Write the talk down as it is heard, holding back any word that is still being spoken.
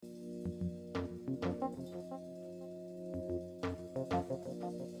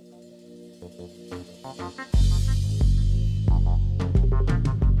What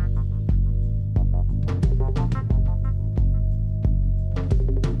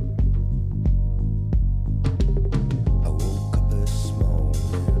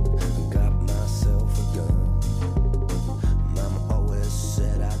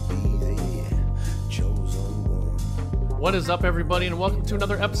is up, everybody, and welcome to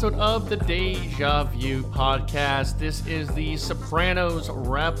another episode of the Deja Vu podcast. This is the Sopranos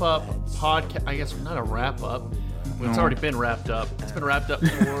wrap-up podcast. I guess not a wrap-up. Well, it's already been wrapped up. It's been wrapped up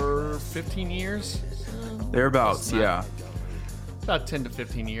for 15 years. Thereabouts, yeah. About 10 to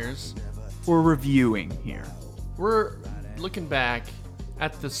 15 years. We're reviewing here. We're looking back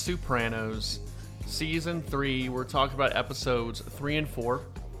at the Sopranos season 3. We're talking about episodes 3 and 4.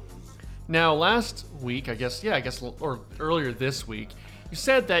 Now, last week, or earlier this week, you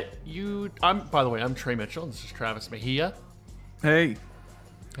said that by the way, I'm Trey Mitchell. This is Travis Mejia. Hey.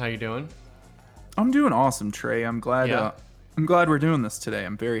 How you doing? I'm doing awesome, Trey. I'm glad we're doing this today.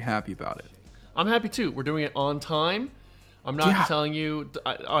 I'm very happy about it. I'm happy too. We're doing it on time. I'm not telling you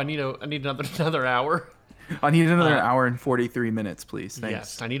I need another hour. I need another hour and 43 minutes, please. Thanks.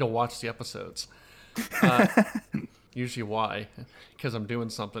 Yes, I need to watch the episodes. Usually why? Because I'm doing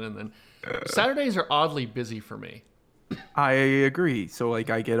something, and then Saturdays are oddly busy for me. I agree. So, I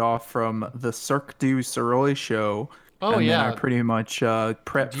get off from the Cirque du Soleil show. Oh, and yeah. then I pretty much prep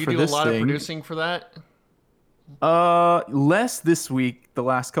for this thing. Do you do a lot of producing for that? Less this week, the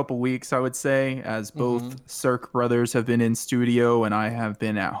last couple weeks, I would say, as both Cirque brothers have been in studio and I have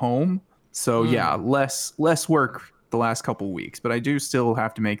been at home. So, yeah, less work the last couple weeks. But I do still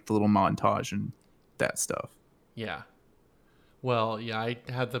have to make the little montage and that stuff. Yeah. Well, yeah, I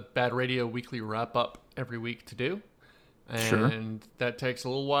have the Bad Radio weekly wrap up every week to do. And that takes a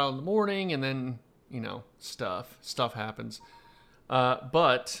little while in the morning, and then, stuff happens.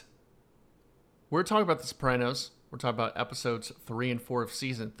 But we're talking about The Sopranos. We're talking about episodes 3 and 4 of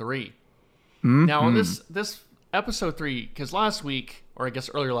season 3. Mm-hmm. Now, on this episode 3, because last week, or I guess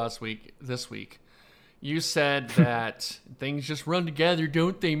earlier last week, this week, you said that things just run together,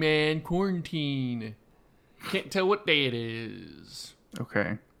 don't they, man? Quarantine. Can't tell what day it is.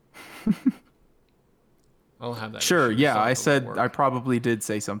 Okay. I don't have that. Sure, yeah, I probably did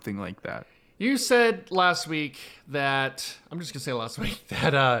say something like that. You said last week that, I'm just going to say last week,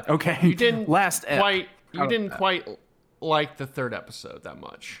 that okay. You didn't didn't quite like the third episode that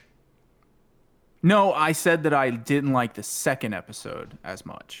much. No, I said that I didn't like the second episode as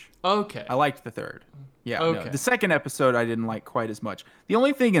much. Okay. I liked the third. Yeah, okay. No, the second episode I didn't like quite as much. The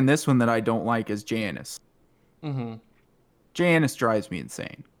only thing in this one that I don't like is Janice. Mm-hmm. Janice drives me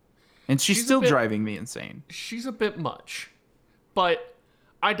insane. And she's still driving me insane. She's a bit much. But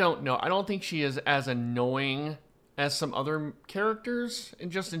I don't know. I don't think she is as annoying as some other characters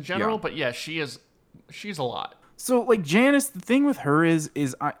in general. Yeah. But yeah, she's a lot. So Janice, the thing with her is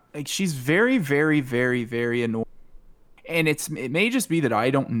she's very, very, very, very annoying. And it may just be that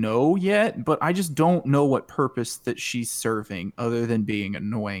I don't know yet, but I just don't know what purpose that she's serving other than being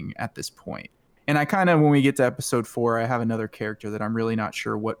annoying at this point. And I kind of, when we get to episode 4, I have another character that I'm really not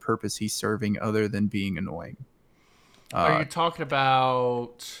sure what purpose he's serving other than being annoying. Are you talking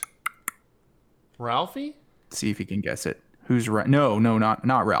about Ralphie? See if you can guess it. Who's right? No,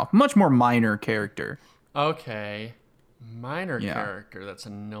 not Ralph. Much more minor character. Okay. Minor character that's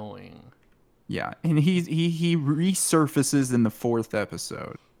annoying. Yeah, and he resurfaces in the 4th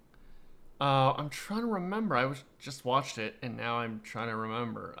episode. I'm trying to remember. I just watched it, and now I'm trying to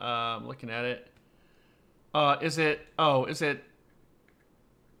remember. I'm looking at it. Is it? I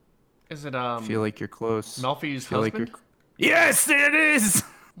feel like you're close. Melfi's husband? Yes, it is!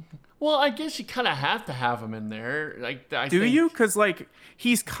 Well, I guess you kind of have to have him in there. Do you? Because,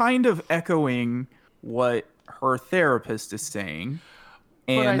 he's kind of echoing what her therapist is saying.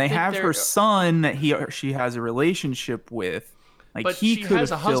 And they have her son that she has a relationship with. But he could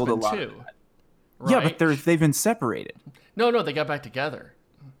have filled a lot too. Right? Yeah, but they've been separated. No, they got back together.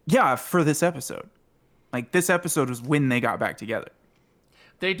 Yeah, for this episode. This episode was when they got back together.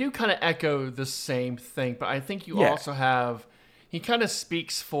 They do kind of echo the same thing, but I think you also have... He kind of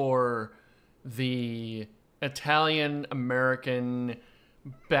speaks for the Italian-American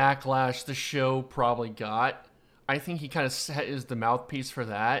backlash the show probably got. I think he kind of is the mouthpiece for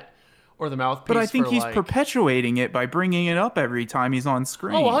that. Or the mouthpiece for, but I think he's perpetuating it by bringing it up every time he's on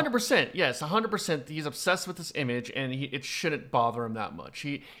screen. Oh, 100%. Yes, 100%. He's obsessed with this image, and it shouldn't bother him that much.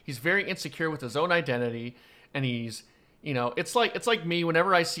 He's very insecure with his own identity, and he's, it's like me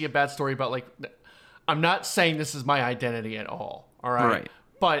whenever I see a bad story about, I'm not saying this is my identity at all right?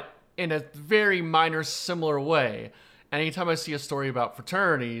 But in a very minor, similar way, And anytime I see a story about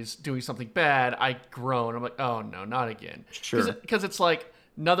fraternities doing something bad, I groan. I'm like, oh no, not again. Sure. Because it's like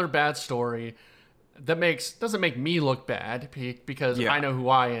another bad story that doesn't make me look bad because I know who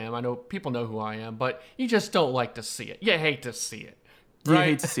I am. I know people know who I am, but you just don't like to see it. You hate to see it. Right? You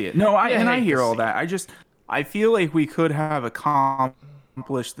hate to see it. No, I hear all that. I feel like we could have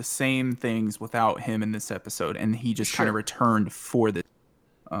accomplished the same things without him in this episode, and he just kind of returned for the.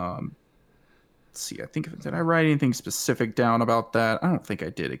 Let's see. Did I write anything specific down about that? I don't think I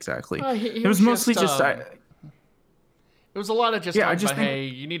did exactly. It was mostly just. It was a lot of just talking about, hey,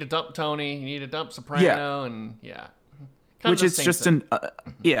 you need to dump Tony, you need to dump Soprano, and which is just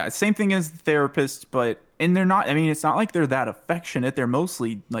same thing as the therapist, and they're not. I mean, it's not like they're that affectionate. They're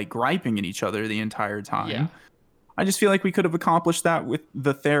mostly like griping at each other the entire time. Yeah. I just feel like we could have accomplished that with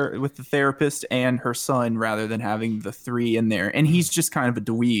the therapist and her son rather than having the three in there. And he's just kind of a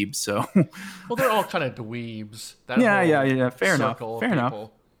dweeb, so. Well, they're all kind of dweebs. Yeah. Fair enough.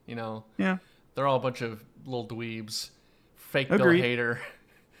 You know. Yeah. They're all a bunch of little dweebs. Fake Bill Hader.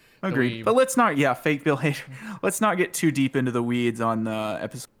 Agreed. But let's not, fake Bill Hader. Let's not get too deep into the weeds on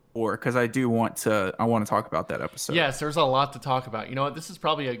episode 4 because I want to talk about that episode. Yes, there's a lot to talk about. You know what? This is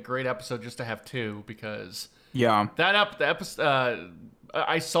probably a great episode just to have 2 because the episode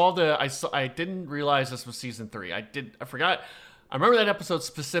I didn't realize this was season 3. I forgot. I remember that episode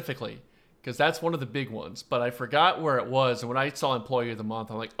specifically because that's one of the big ones, but I forgot where it was. And when I saw Employee of the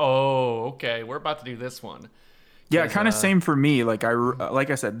Month, I'm like, oh, okay, we're about to do this one. Yeah, kind of same for me. Like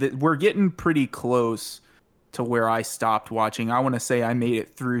I said, we're getting pretty close to where I stopped watching. I want to say I made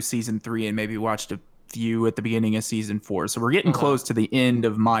it through season 3 and maybe watched a few at the beginning of season 4. So we're getting close to the end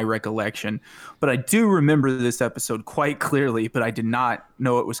of my recollection. But I do remember this episode quite clearly, but I did not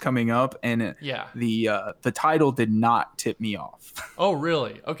know it was coming up, and the title did not tip me off. Oh,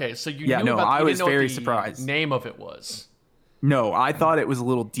 really? Okay, so you knew about I was very the surprised. Name of it was. No, I thought it was a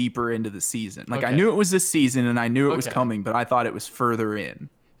little deeper into the season. Like I knew it was this season and I knew it was coming, but I thought it was further in.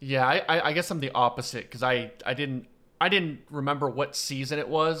 Yeah, I guess I'm the opposite because I didn't remember what season it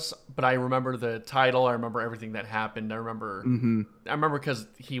was, but I remember the title. I remember everything that happened. I remember because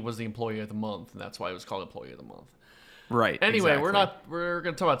he was the Employee of the Month, and that's why it was called Employee of the Month. Right. Anyway, exactly. We're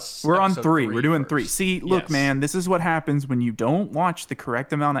going to talk about We're on 3. We're doing 3. See, look, man, this is what happens when you don't watch the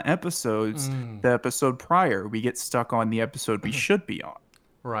correct amount of episodes the episode prior. We get stuck on the episode we should be on.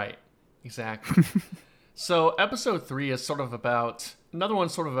 Right. Exactly. So episode 3 is another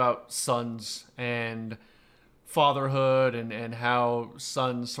one's sort of about sons and fatherhood and how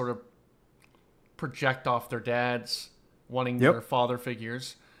sons sort of project off their dads wanting their father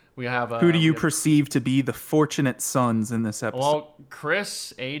figures. We have who do you perceive to be the fortunate sons in this episode? Well,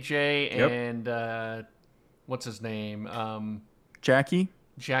 Chris, AJ, and what's his name? Jackie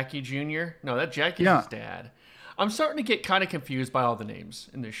Jr. No, that Jackie's his dad. I'm starting to get kind of confused by all the names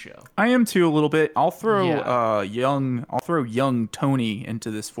in this show. I am too a little bit. I'll throw young Tony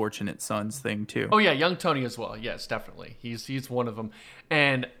into this fortunate sons thing too. Oh yeah, young Tony as well. Yes, definitely. He's one of them.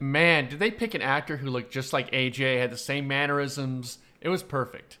 And man, did they pick an actor who looked just like AJ, had the same mannerisms. It was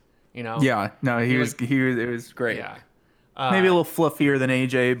perfect. You know? Yeah, no, it was great. Yeah. Maybe a little fluffier than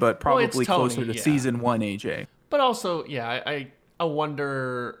AJ, but probably closer to season 1 AJ. But also, I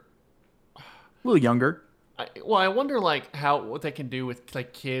wonder a little younger. I wonder what they can do with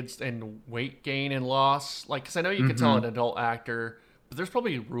like kids and weight gain and loss. Like, because I know you can tell an adult actor, but there's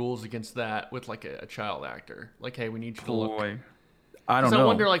probably rules against that with like a child actor. Like, hey, we need you to look. I don't know. I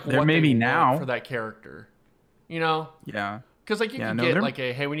wonder like there what may they be now want for that character. You know? Yeah. Because like you can get like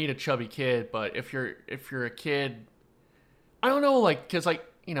hey, we need a chubby kid, but if you're a kid, I don't know, like because like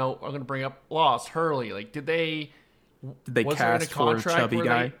I'm gonna bring up Lost, Hurley. Like, did they cast for a chubby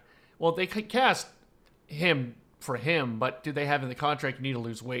guy? They could cast him for him, but did they have in the contract you need to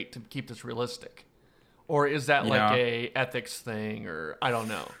lose weight to keep this realistic, or is that like a ethics thing, or I don't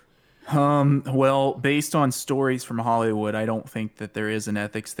know. Well, based on stories from Hollywood, I don't think that there is an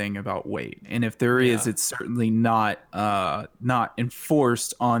ethics thing about weight. And if there is, it's certainly not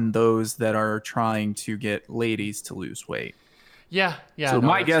enforced on those that are trying to get ladies to lose weight. Yeah. So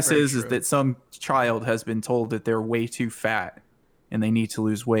my guess is that some child has been told that they're way too fat and they need to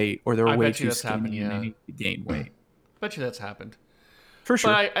lose weight, or they're way too skinny and they need to gain weight. Bet you that's happened. For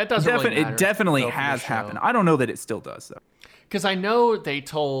sure. But it doesn't really matter. It definitely has happened. I don't know that it still does, though. Because I know they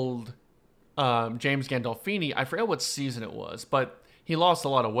told James Gandolfini, I forget what season it was, but he lost a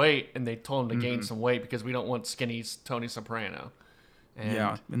lot of weight, and they told him to gain some weight because we don't want skinny Tony Soprano.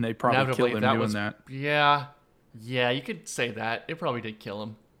 And and they probably killed him doing that. Yeah, you could say that. It probably did kill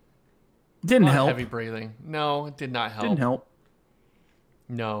him. Didn't help. Heavy breathing. No, it did not help. Didn't help.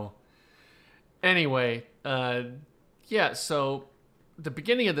 No. Anyway, Yeah, so the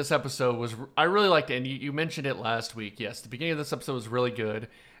beginning of this episode was, I really liked it, and you mentioned it last week. Yes, the beginning of this episode was really good,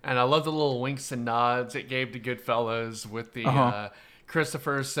 and I love the little winks and nods it gave to Goodfellas with the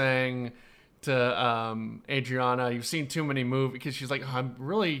Christopher saying to Adriana, "You've seen too many movies," because she's like, "I'm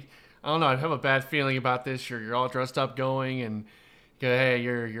really, I don't know, I have a bad feeling about this. You're all dressed up going, and hey,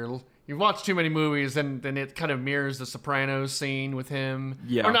 you've watched too many movies," and then it kind of mirrors the Sopranos scene with him.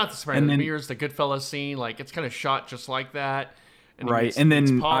 Yeah. Or not the Sopranos, it mirrors the Goodfellas scene. Like, it's kind of shot just like that. And right. And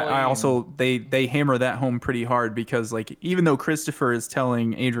then I also, they hammer that home pretty hard because, like, even though Christopher is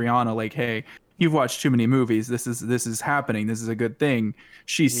telling Adriana, like, hey, you've watched too many movies, this is happening, this is a good thing,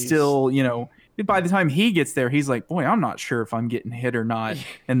 she's still, you know, by the time he gets there, he's like, boy, I'm not sure if I'm getting hit or not.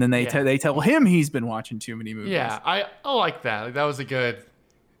 And then they tell him he's been watching too many movies. Yeah, I like that. Like, that was a good,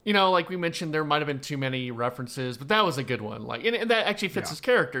 you know, like we mentioned, there might have been too many references, but that was a good one. Like, and that actually fits his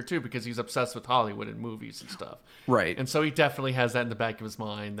character too, because he's obsessed with Hollywood and movies and stuff. Right. And so he definitely has that in the back of his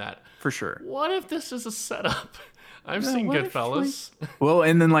mind that, for sure, what if this is a setup? I've seen Goodfellas. Well,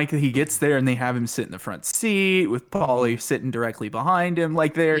 and then like he gets there and they have him sit in the front seat with Paulie sitting directly behind him.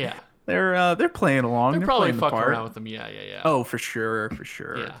 Like they're playing along. They're probably playing fucking around with him. Yeah. Oh, for sure.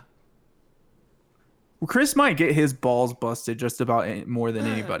 Yeah. Well, Chris might get his balls busted just about more than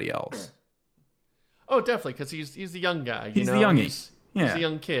anybody else. Oh, definitely, because he's the young guy. He's the youngie. He's the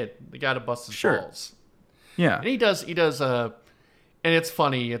young kid. The guy to bust his balls. Yeah. And he does. And it's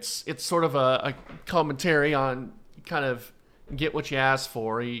funny. It's sort of a commentary on kind of get what you ask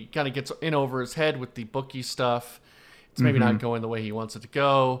for. He kind of gets in over his head with the bookie stuff. It's maybe not going the way he wants it to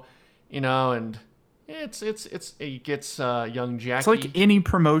go, you know, and he gets young Jackie. It's like any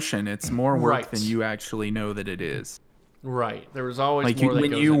promotion. It's more work than you actually know that it is. Right. There was always like more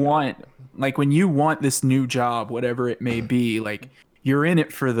when you want this new job, whatever it may be, like you're in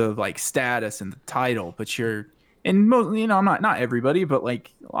it for the like status and the title, but not everybody, but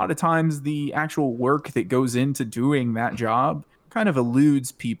like a lot of times the actual work that goes into doing that job kind of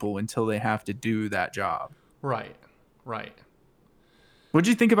eludes people until they have to do that job. Right. What did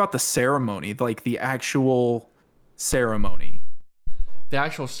you think about the ceremony, like the actual ceremony? The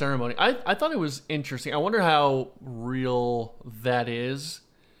actual ceremony. I thought it was interesting. I wonder how real that is.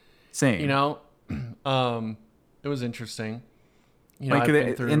 Same. You know, it was interesting. You know, like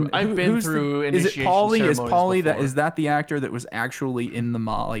I've been through initiation. Is it Paulie? Is Paulie before. is that the actor that was actually in the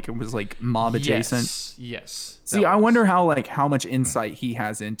mob? Like it was like mob adjacent. Yes. See, I wonder how much insight he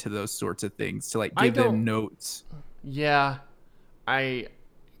has into those sorts of things to like give them notes. Yeah,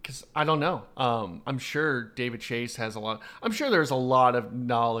 because I don't know. I'm sure David Chase has a lot. I'm sure there's a lot of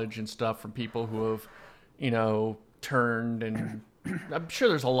knowledge and stuff from people who have, you know, turned, and I'm sure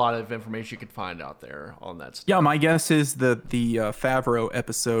there's a lot of information you could find out there on that stuff. Yeah, my guess is that the Favreau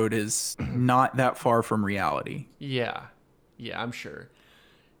episode is not that far from reality. Yeah, I'm sure.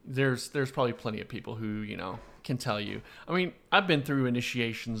 There's probably plenty of people who, you know, can tell you. I mean, I've been through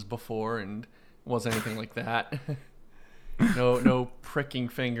initiations before, and it wasn't anything like that. No pricking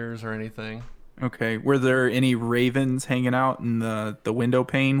fingers or anything. Okay. Were there any ravens hanging out in the window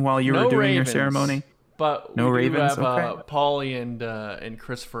pane while you were doing your ceremony? But no ravens. Paulie and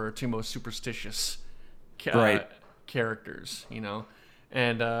Christopher are two most superstitious characters, you know.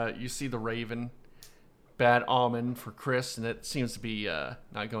 And you see the raven, bad omen for Chris, and it seems to be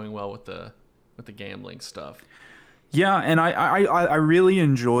not going well with the gambling stuff. Yeah, and I really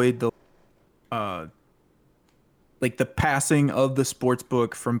enjoyed the like the passing of the sports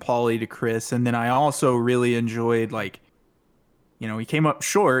book from Paulie to Chris, and then I also really enjoyed, like, you know, he came up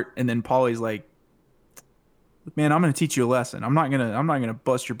short, and then Paulie's like, man, I'm gonna teach you a lesson. I'm not gonna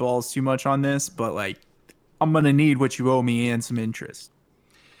bust your balls too much on this, but like, I'm gonna need what you owe me and some interest.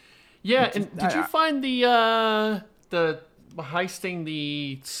 Yeah, and did you find the heisting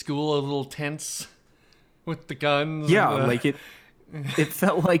the school a little tense with the guns? Yeah, like it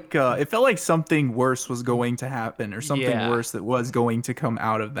felt like something worse was going to happen, or something worse that was going to come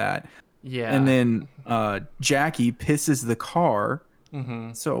out of that. Yeah. And then Jackie pisses the car.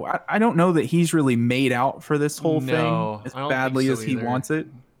 Mm-hmm. So I don't know that he's really made out for this whole thing as badly as he wants it.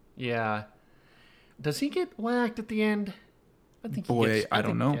 Yeah. Does he get whacked at the end? I think I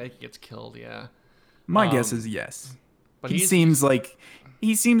don't know. Yeah, he gets killed. Yeah. My guess is yes. But he seems like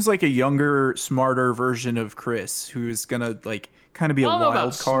a younger, smarter version of Chris, who's gonna like kind of be a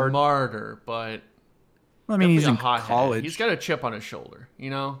wild card. Smarter, but I mean, he's in college. He's got a chip on his shoulder, you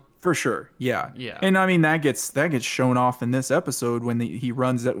know. For sure, yeah. Yeah. And I mean that gets shown off in this episode when he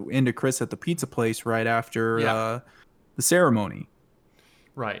runs into Chris at the pizza place right after the ceremony.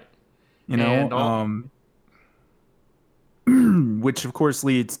 Right. You know, which of course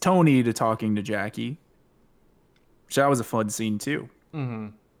leads Tony to talking to Jackie. which that was a fun scene too. Mm-hmm.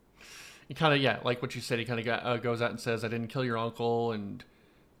 He kind of, like what you said, he kind of goes out and says, I didn't kill your uncle, and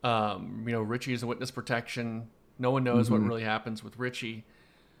Richie is a witness protection. No one knows what really happens with Richie,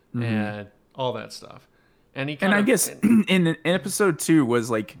 and all that stuff. And I guess in episode 2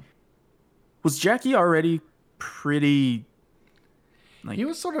 was Jackie already pretty, like, he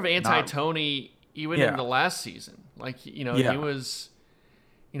was sort of anti-Tony even in the last season. Like, he was,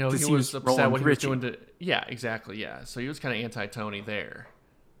 he was upset what he was doing to, exactly, yeah. So he was kind of anti-Tony there.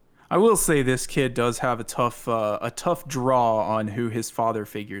 I will say this kid does have a tough draw on who his father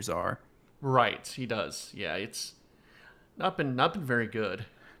figures are. Right, he does. Yeah, it's not been very good.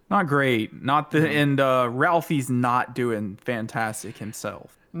 Not great. And Ralphie's not doing fantastic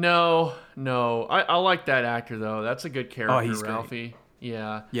himself. No. I like that actor though. That's a good character, he's Ralphie. Great.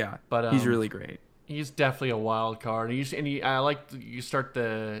 Yeah. Yeah. But he's really great. He's definitely a wild card. I like you start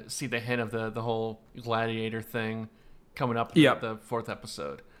to see the hint of the whole gladiator thing coming up in the 4th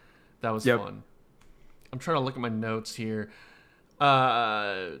episode. That was fun. I'm trying to look at my notes here.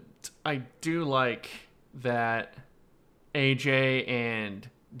 I do like that AJ and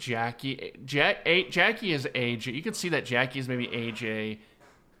Jackie. Jackie is AJ. You can see that Jackie is maybe AJ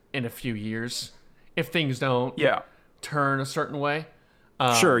in a few years if things don't turn a certain way.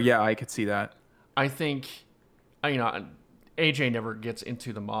 Sure, yeah, I could see that. I think, AJ never gets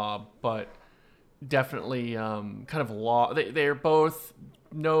into the mob, but definitely kind of they're both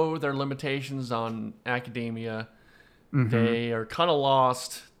know their limitations on academia. They are kind of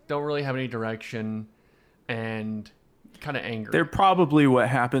lost, don't really have any direction, and kind of angry. They're probably what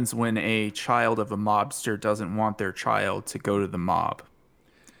happens when a child of a mobster doesn't want their child to go to the mob.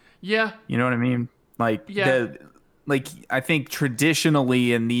 Yeah. You know what I mean? I think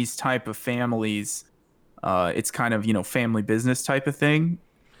traditionally in these type of families, it's kind of, family business type of thing.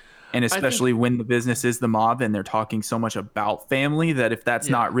 And especially when the business is the mob and they're talking so much about family that if that's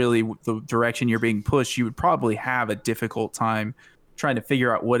not really the direction you're being pushed, you would probably have a difficult time trying to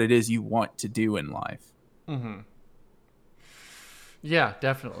figure out what it is you want to do in life. Mm-hmm. Yeah,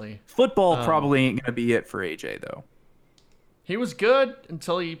 definitely. Football probably ain't going to be it for AJ, though. He was good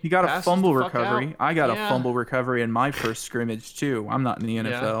until he got a fumble recovery. Out. I got a fumble recovery in my first scrimmage, too. I'm not in the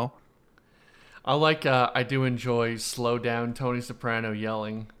NFL. I do enjoy slow down Tony Soprano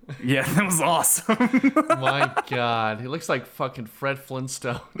yelling. Yeah, that was awesome. My God. He looks like fucking Fred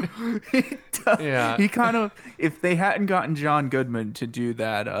Flintstone. He does. Yeah. He kind of, if they hadn't gotten John Goodman to do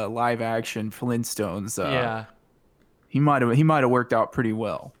that live action Flintstones, he might have worked out pretty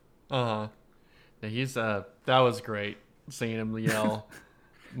well. Yeah, that was great seeing him yell.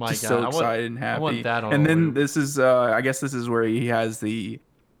 My Just God. So excited and happy. I want that on and then this is I guess this is where he has the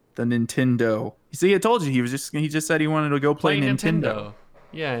Nintendo. See, I told you he just said he wanted to go play Nintendo.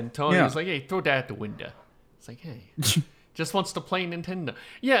 Yeah, and Tony was like, "Hey, throw that out the window." It's like, "Hey, just wants to play Nintendo."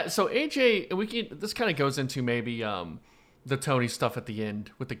 Yeah, so AJ, this kind of goes into maybe the Tony stuff at the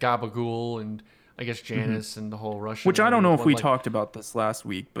end with the Gabagool and I guess Janice and the whole Russian. Which I don't know if we talked about this last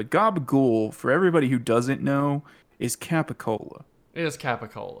week, but Gabagool, for everybody who doesn't know, is Capicola. It is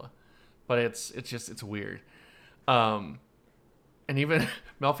Capicola, but it's weird. And even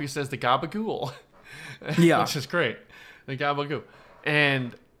Melfi says the Gabagool. Yeah. Which is great. The Gabagool.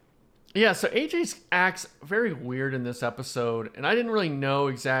 And yeah, so AJ acts very weird in this episode, and I don't know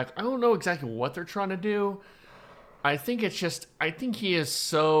exactly what they're trying to do. I think he is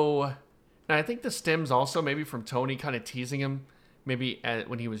so, and I think this stems also maybe from Tony kind of teasing him maybe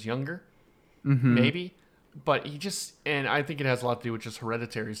when he was younger. Maybe. But and I think it has a lot to do with just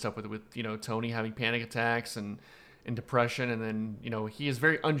hereditary stuff with Tony having panic attacks and depression, and then he is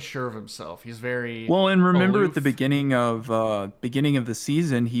very unsure of himself. He's very and remember aloof. At the beginning of the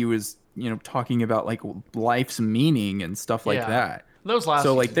season, he was talking about like life's meaning and stuff like that. That was last.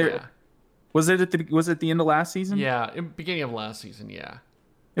 So like was it at the end of last season? Yeah, in beginning of last season. Yeah,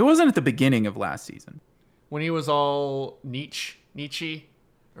 it wasn't at the beginning of last season when he was all Nietzsche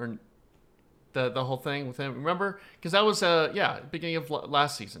or the whole thing with him. Remember, because that was beginning of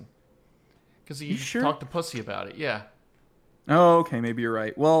last season. Because he talked to Pussy about it, yeah. Oh, okay, maybe you're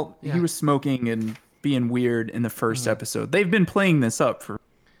right. Well, he was smoking and being weird in the first episode. They've been playing this up for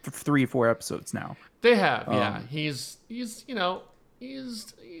 3 or 4 episodes now. They have, yeah. He's an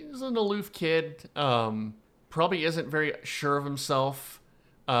aloof kid. Probably isn't very sure of himself.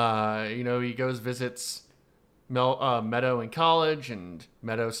 He goes visits Meadow in college, and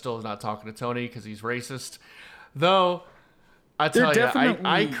Meadow still is not talking to Tony because he's racist. Though, I tell you,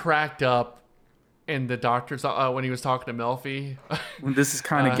 I cracked up in the doctor's when he was talking to Melfi. This is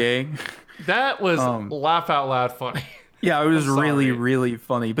kind of gay. That was laugh out loud funny. Yeah, it was really, really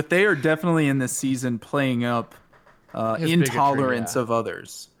funny. But they are definitely in this season playing up intolerance of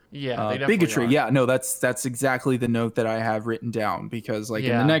others. Yeah, they definitely bigotry. are. Yeah, no, that's exactly the note that I have written down, because like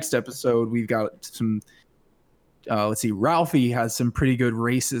in the next episode we've got some. Let's see, Ralphie has some pretty good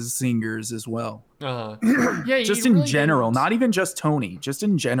racist singers as well. Yeah, just in really general, not even just Tony, just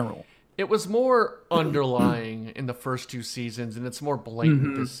in general. It was more underlying in the first 2 seasons, and it's more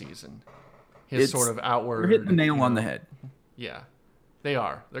blatant this season. His sort of outward. You're hitting the nail on the head. Yeah, they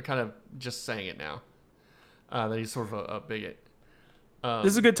are. They're kind of just saying it now. That he's sort of a bigot.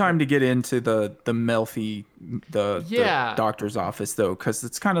 This is a good time to get into the Melfi, the doctor's office, though, because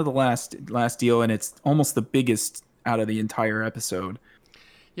it's kind of the last deal, and it's almost the biggest out of the entire episode.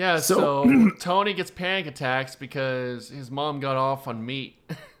 Yeah, so Tony gets panic attacks because his mom got off on meat.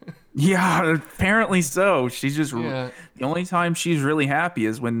 Yeah, apparently so. She's just the only time she's really happy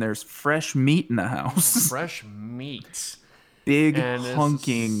is when there's fresh meat in the house. Fresh meat. Big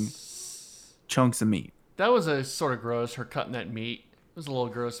hunking chunks of meat. That was a sort of gross, her cutting that meat. It was a little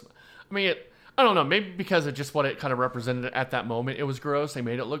gross. I mean, I don't know, maybe because of just what it kind of represented at that moment, it was gross. They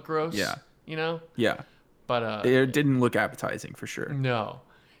made it look gross. Yeah. You know? Yeah. But it didn't look appetizing for sure. No.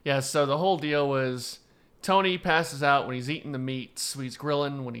 Yeah, so the whole deal was Tony passes out when he's eating the meats, when he's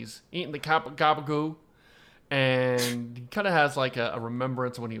grilling, when he's eating the gabagoo, and he kind of has like a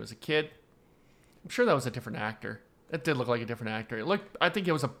remembrance of when he was a kid. I'm sure that was a different actor. It did look like a different actor. I think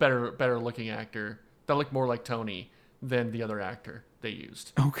it was a better looking actor that looked more like Tony than the other actor they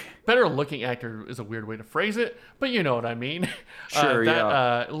used. Okay. Better looking actor is a weird way to phrase it, but you know what I mean. Sure,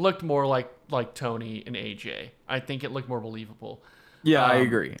 that looked more like Tony and AJ. I think it looked more believable. Yeah, I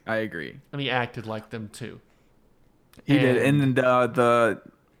agree. And he acted like them too. He did. And let's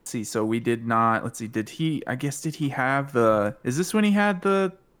see, so we did not, let's see, did he have is this when he had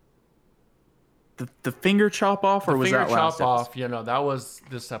the finger chop off, or was that last episode? Off, that was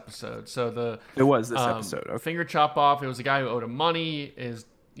this episode. So it was this episode. Okay. Finger chop off, it was a guy who owed him money,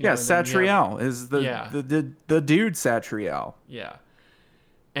 Satriel is the dude Satriel. Yeah.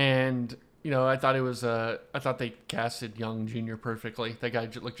 And I thought I thought they casted young Junior perfectly. That guy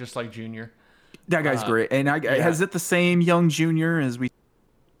looked just like Junior. That guy's great. And is it the same young Junior as we?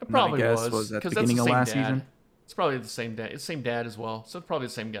 It probably was at the beginning of last season. It's probably the same dad. It's the same dad as well, so it's probably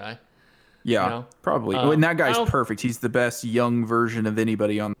the same guy. Yeah, probably. And that guy's perfect. He's the best young version of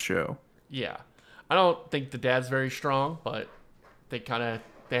anybody on the show. Yeah, I don't think the dad's very strong, but they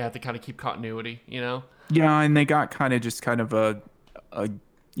have to kind of keep continuity, Yeah, and they got kind of a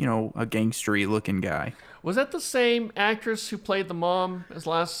gangstery looking guy. Was that the same actress who played the mom as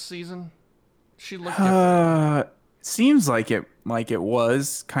last season? She looked different. Seems like it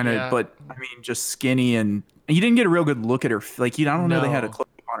was kind of, but I mean, just skinny, and you didn't get a real good look at her. Like, I don't know, they had a close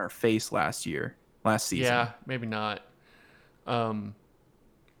on her face last season. Yeah, maybe not.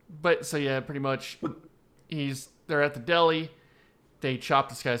 But so yeah, pretty much, they're at the deli. They chop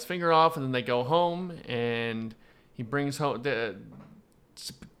this guy's finger off, and then they go home, and he brings home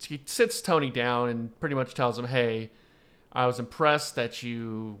he sits Tony down and pretty much tells him, "Hey, I was impressed that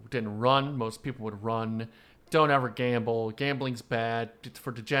you didn't run. Most people would run. Don't ever gamble. Gambling's bad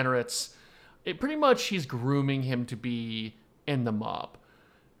for degenerates." Pretty much, he's grooming him to be in the mob.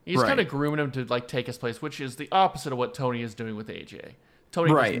 He's kind of grooming him to take his place, which is the opposite of what Tony is doing with AJ.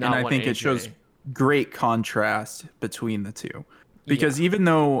 Tony does not want think AJ. It shows great contrast between the two, because even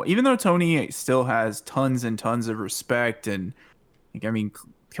though Tony still has tons and tons of respect, and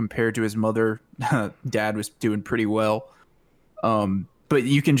compared to his mother, Dad was doing pretty well. But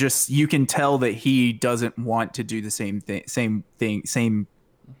you can tell that he doesn't want to do the same thing.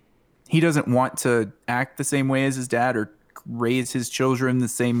 He doesn't want to act the same way as his dad, or raise his children the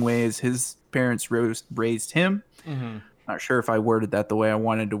same way as his parents raised him. Mm-hmm. Not sure if I worded that the way I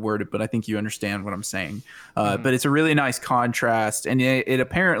wanted to word it, but I think you understand what I'm saying. But it's a really nice contrast, and it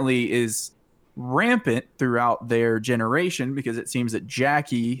apparently is rampant throughout their generation, because it seems that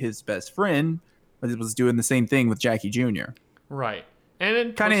Jackie, his best friend, was doing the same thing with Jackie Jr. Right. And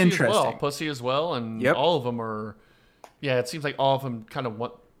then kind of interesting. Pussy as well, and all of them are. Yeah, it seems like all of them kind of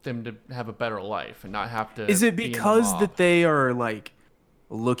want them to have a better life and not have to. Is it because that they are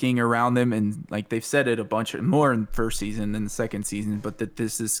looking around them, and they've said it a bunch more in the first season than the second season, but that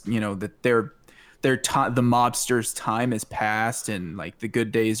this is that the mobsters' time has passed and the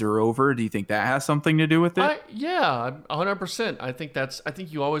good days are over? Do you think that has something to do with it? Yeah, 100%. I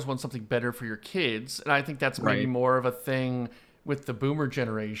think you always want something better for your kids, and I think that's maybe more of a thing with the boomer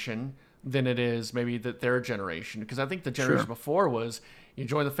generation than it is maybe their generation, because I think the generation before was you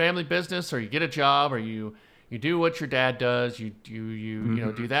join the family business, or you get a job, or you do what your dad does, you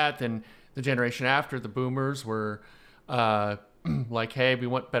do that. Then the generation after, the boomers, were hey, we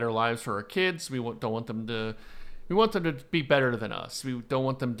want better lives for our kids. We don't want them to We want them to be better than us. We don't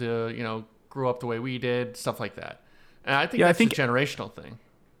want them to, grow up the way we did, stuff like that. And I think that's a generational thing.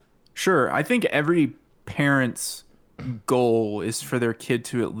 Sure. I think every parent's goal is for their kid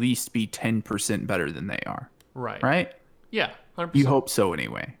to at least be 10% better than they are. Right. Right? Yeah, 100%. You hope so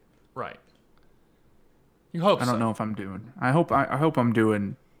anyway. Right. You hope so. I don't know if I'm doing. I hope I'm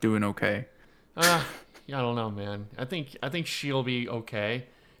doing okay. Yeah, I don't know, man. I think she'll be okay.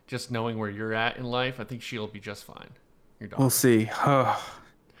 Just knowing where you're at in life, I think she'll be just fine. Your daughter. We'll see.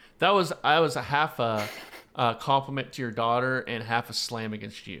 That was a half a compliment to your daughter and half a slam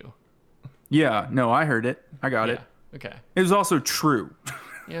against you. Yeah, no, I heard it. I got it. Okay. It was also true.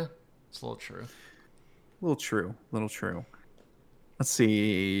 Yeah, it's a little true. Little true. Let's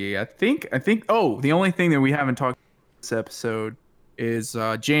see. I think. Oh, the only thing that we haven't talked about this episode is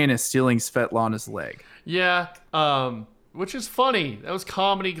Janice stealing Svetlana's leg. Yeah. Which is funny. That was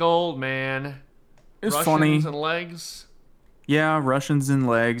comedy gold, man. It's Russians funny. And legs. Yeah, Russians and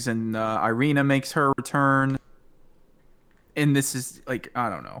legs, and Irina makes her return. And this is I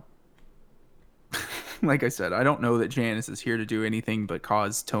don't know. Like I said, I don't know that Janice is here to do anything but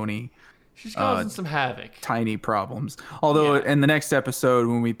cause Tony. She's causing some havoc. Tiny problems. Although in the next episode,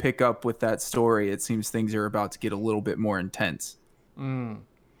 when we pick up with that story, it seems things are about to get a little bit more intense.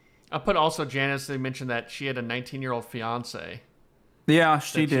 I put also Janice. They mentioned that she had a 19-year-old fiance. Yeah,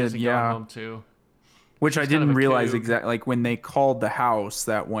 she did. Yeah. Home to. Which I didn't realize exactly. Like when they called the house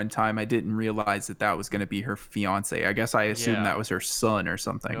that one time, I didn't realize that was going to be her fiance. I guess I assumed that was her son or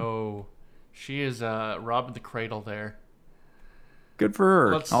something. No, she is robbing the cradle there. Good for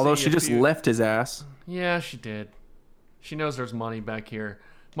her. Although she just left his ass. Yeah, she did. She knows there's money back here.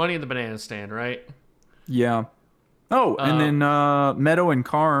 Money in the banana stand, right? Yeah. Oh, and then Meadow and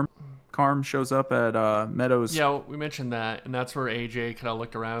Carm. Carm shows up at Meadow's. Yeah, we mentioned that, and that's where AJ kind of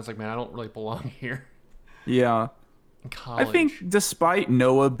looked around. Was like, man, I don't really belong here. Yeah. In college. I think despite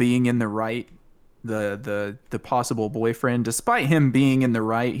Noah being in the right, the possible boyfriend, despite him being in the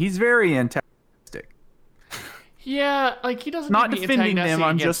right, he's very antagonistic. Yeah, like he doesn't not need defending them.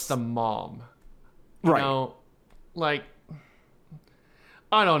 I'm against just the mom. Right. You know, like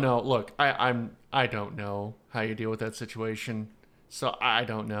I don't know. Look, I don't know how you deal with that situation, so I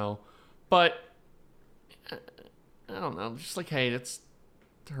don't know. But I don't know. Just like, hey, it's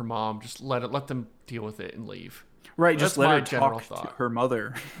her mom. Just let them deal with it and leave. Right. Just let her talk to her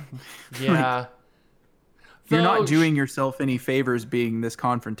mother. Yeah. You're not doing yourself any favors being this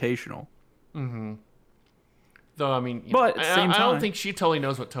confrontational. Mm-hmm. Though, I mean, but at the same time, I don't think she totally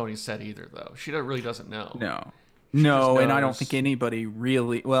knows what Tony said either, though. She really doesn't know. No, and I don't think anybody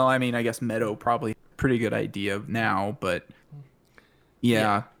really. Well, I mean, I guess Meadow probably pretty good idea now, but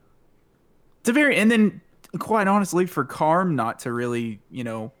yeah. It's a very, and then quite honestly, for Carm not to really,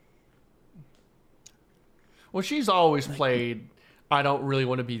 Well, she's always played. I don't really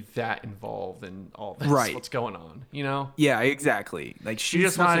want to be that involved in all this. Right. What's going on? Yeah, exactly. Like she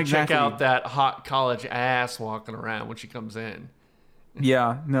just wants to check out that hot college ass walking around when she comes in.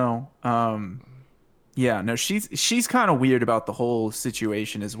 Yeah. No. Yeah. No. She's kind of weird about the whole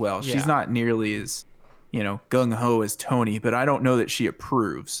situation as well. She's not nearly as, gung ho as Tony, but I don't know that she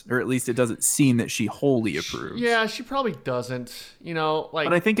approves, or at least it doesn't seem that she wholly approves. Yeah, she probably doesn't.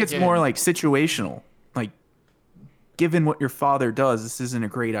 But I think it's more like situational. Like, given what your father does, this isn't a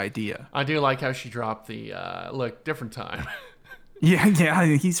great idea. I do like how she dropped the look, different time. Yeah,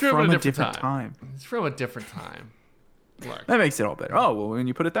 he's from a different time. He's from a different time. Look. That makes it all better. Oh, well, when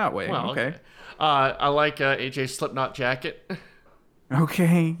you put it that way. Well, okay. I like AJ's Slipknot jacket.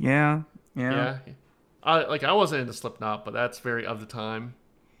 Okay, yeah. I wasn't into Slipknot, but that's very of the time.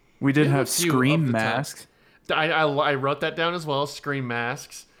 We did have Scream masks. I wrote that down as well, Scream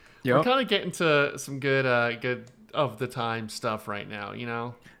masks. Yep. We're kind of getting to some good of the time stuff right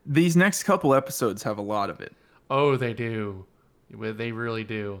now, These next couple episodes have a lot of it. Oh, they do. They really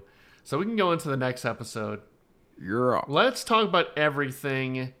do. So we can go into the next episode. You're up. Let's talk about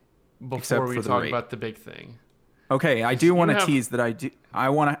everything before we talk about the big thing. Okay, I do want to tease that I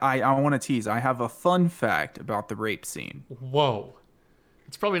want to tease. I have a fun fact about the rape scene. Whoa.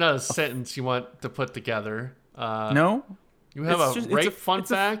 It's probably not a sentence you want to put together. No? You have a rape fun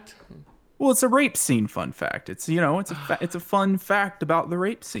fact? Well, it's a rape scene fun fact. It's it's a fun fact about the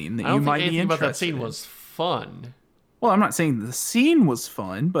rape scene that you might be interested in. I don't think anything about that scene was fun. Well, I'm not saying the scene was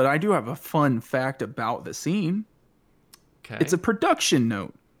fun, but I do have a fun fact about the scene. Okay. It's a production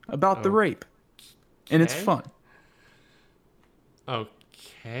note about the rape. And it's fun.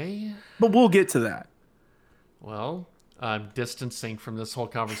 Okay. But we'll get to that. Well, I'm distancing from this whole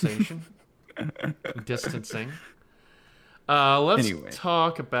conversation. Let's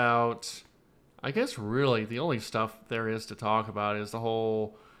talk about I guess really the only stuff there is to talk about is the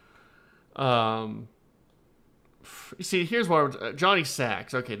whole. You see, here's what Johnny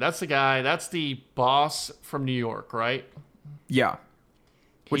Sachs. Okay, that's the guy. That's the boss from New York, right? Yeah.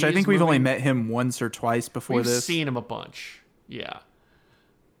 Which I think we've only met him once or twice before this. We've seen him a bunch. Yeah.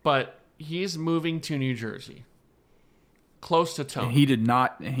 But he's moving to New Jersey. Close to Tony. And he did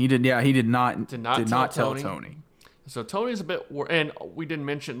not tell Tony. So Tony's a bit, and we didn't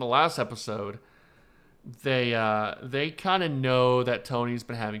mention in the last episode, they kind of know that Tony's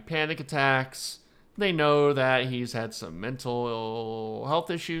been having panic attacks. They know that he's had some mental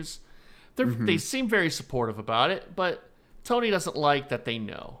health issues. They seem very supportive about it, but Tony doesn't like that they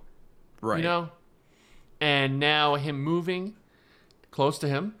know. Right. You know? And now him moving close to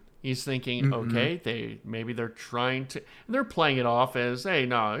him, he's thinking, okay, they're trying to, they're playing it off as, hey,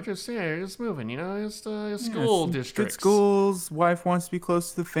 no, just moving, you know, just school districts. Good schools. Wife wants to be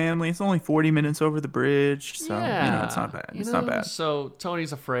close to the family. It's only 40 minutes over the bridge, so it's not bad. It's not bad. So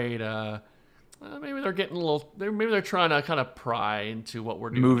Tony's afraid. Maybe they're getting a little. Maybe they're trying to kind of pry into what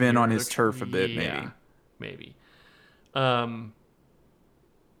we're doing. Move in on his turf a bit, maybe.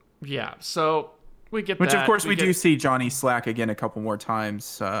 Yeah. So. We get Which, that. of course, we do see Johnny Slack again a couple more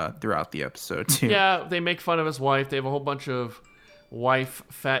times throughout the episode, too. Yeah, they make fun of his wife. They have a whole bunch of wife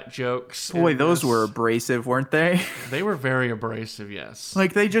fat jokes. Boy, those were abrasive, weren't they? They were very abrasive, yes.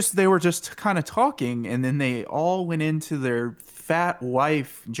 Like, they were just kind of talking, and then they all went into their fat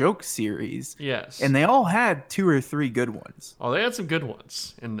wife joke series. Yes. And they all had 2 or 3 good ones. Oh, they had some good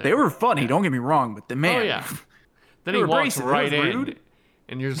ones in there. They were funny, don't get me wrong, but man. Oh, yeah. Then he walks right in,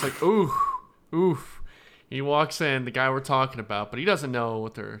 and you're just like, ooh. Oof. He walks in, the guy we're talking about, but he doesn't know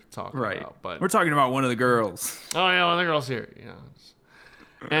what they're talking about. But we're talking about one of the girls. Oh, yeah, one of the girls here. Yeah.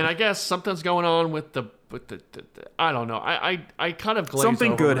 And I guess something's going on with the I don't know. I kind of glaze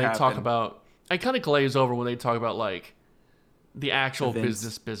Something over good when they talk happened. about, I kind of glaze over when they talk about, like, the actual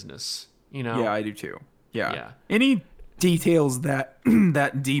business, you know? Yeah, I do too. Yeah. Any details that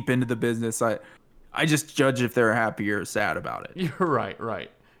that deep into the business, I just judge if they're happy or sad about it. You're right.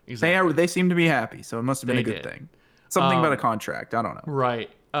 Exactly. They seem to be happy, so it must have been a good thing. Something about a contract. I don't know. Right.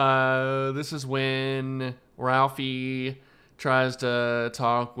 This is when Ralphie tries to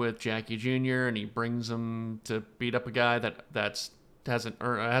talk with Jackie Jr. and he brings him to beat up a guy that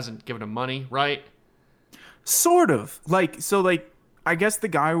hasn't given him money, right? Sort of. Like, I guess the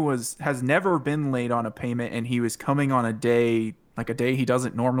guy has never been late on a payment, and he was coming on a day he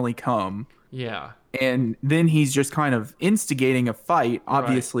doesn't normally come. Yeah. And then he's just kind of instigating a fight,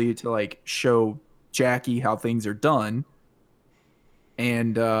 obviously, to like show Jackie how things are done.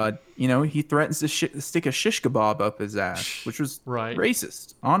 And, he threatens to stick a shish kebab up his ass, which was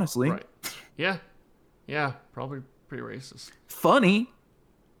racist, honestly. Right. Yeah. Yeah. Probably pretty racist. Funny,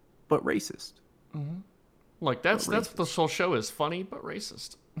 but racist. Mm-hmm. Like, that's what the whole show is. Funny, but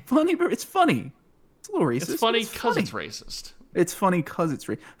racist. Funny, but it's funny. It's a little racist. It's funny because it's racist. It's funny because it's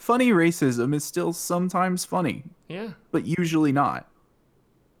racist. Funny racism is still sometimes funny. Yeah. But usually not.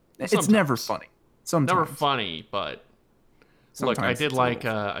 It's never funny. Sometimes. Never funny, but... Sometimes look,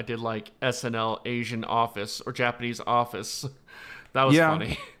 I did like SNL Asian Office or Japanese Office. That was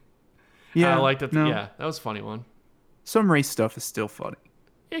funny. Yeah. I liked it. No. Yeah, that was a funny one. Some race stuff is still funny.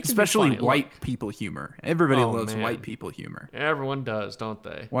 Especially white people humor. Everybody loves white people humor. Everyone does, don't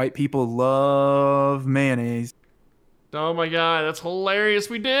they? White people love mayonnaise. Oh my god, that's hilarious.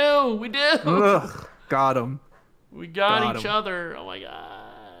 We do. Ugh, got them. We got each other. Oh my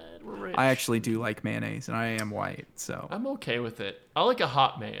god, we're rich. I actually do like mayonnaise, and I am white, so I'm okay with it. I like a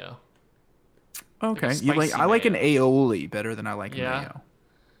hot mayo. Okay, I like an aioli better than I like mayo.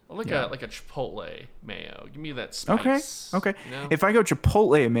 I like a Chipotle mayo. Give me that spice. Okay. You know? If I go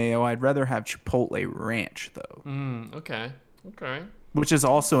Chipotle mayo, I'd rather have Chipotle ranch though. Okay. Which is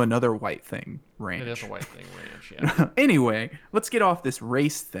also another white thing, ranch. It is a white thing, ranch. Yeah. Anyway, let's get off this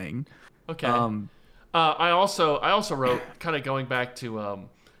race thing. Okay. I also wrote, kind of going back to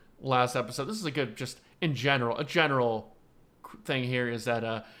last episode. This is a good, just in general, a general thing here is that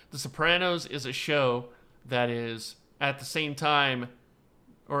The Sopranos is a show that is at the same time,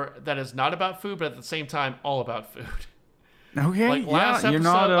 or that is not about food, but at the same time all about food. Okay. Like last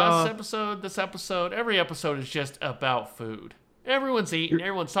episode, this episode, every episode is just about food. Everyone's eating,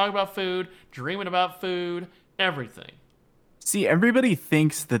 everyone's talking about food, dreaming about food, everything. See, everybody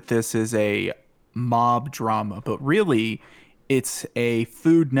thinks that this is a mob drama, but really it's a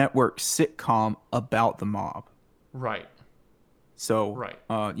Food Network sitcom about the mob. Right. So,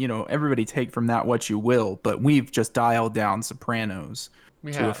 everybody take from that what you will, but we've just dialed down Sopranos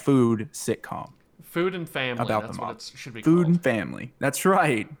to a food sitcom. Food and family. About that's the mob. What it should be Food called. and family. That's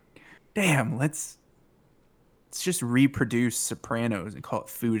right. damn, let's just reproduce Sopranos and call it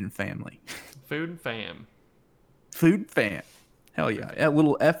Food and Family. Food and Fam. Food and Fam. Hell yeah. A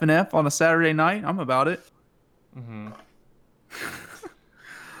little F and F on a Saturday night. I'm about it. Mm-hmm.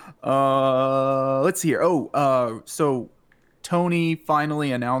 Let's see here. So Tony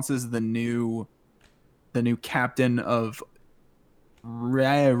finally announces the new captain of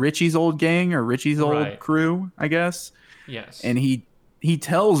Richie's old gang or Richie's old crew, I guess. Yes. And he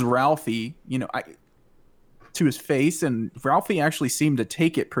tells Ralphie, to his face, and Ralphie actually seemed to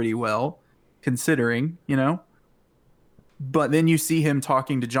take it pretty well, considering, But then you see him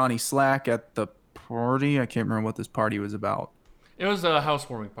talking to Johnny Slack at the party. I can't remember what this party was about. It was a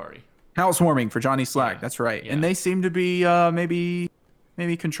housewarming party. Housewarming for Johnny Slack. Yeah. That's right. Yeah. And they seem to be maybe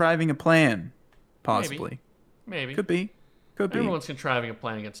contriving a plan, possibly. Maybe. Could be. Everyone's contriving a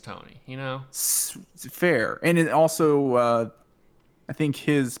plan against Tony, Fair. And it also, I think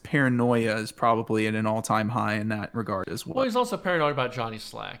his paranoia is probably at an all-time high in that regard as well. Well, he's also paranoid about Johnny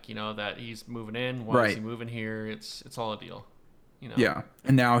Slack, that he's moving in. Why is he moving here? It's all a deal, Yeah.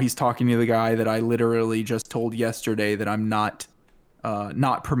 And now he's talking to the guy that I literally just told yesterday that I'm not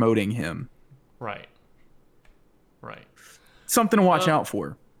promoting him. Right. Something to watch out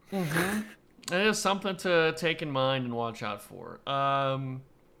for. Mm-hmm. It is something to take in mind and watch out for. Svetlana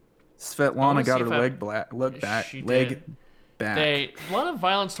got her leg back. A lot of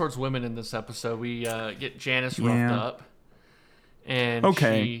violence towards women in this episode. We get Janice roughed up. And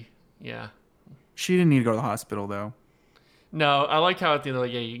she didn't need to go to the hospital, though. No, I like how at the end of the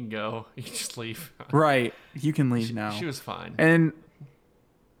day, you can go. You can just leave. Right. You can leave now. She was fine. And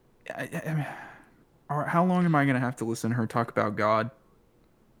how long am I going to have to listen to her talk about God?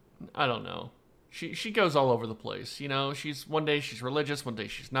 I don't know. She goes all over the place. She's one day she's religious, one day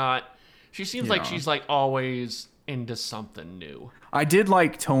she's not. She seems like she's like always into something new. I did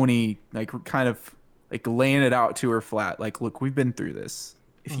like Tony kind of laying it out to her flat. Like, look, we've been through this.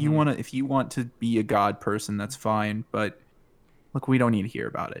 If you want to be a God person, that's fine. But look, we don't need to hear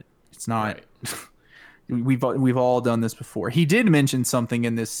about it. It's not. Right. We've all done this before. He did mention something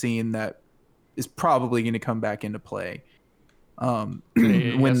in this scene that is probably going to come back into play. He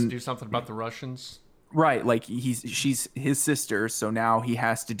has to do something about the Russians. Right, like she's his sister, so now he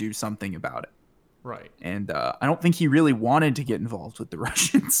has to do something about it. Right. And I don't think he really wanted to get involved with the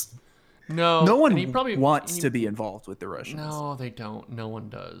Russians. No one wants to be involved with the Russians. No, they don't. No one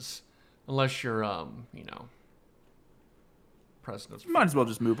does, unless you're president. Might as well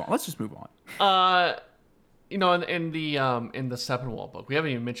just move on. Let's just move on. In the Sepinwall book, we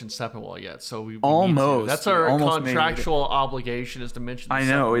haven't even mentioned Sepinwall yet, so we almost. That's our contractual obligation is to mention. The I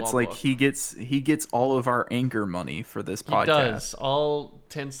know it's like book. he gets all of our anchor money for this podcast. He does all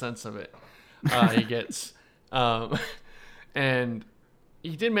 10 cents of it. He gets, and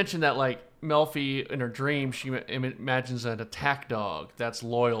he did mention that Melfi in her dream she imagines an attack dog that's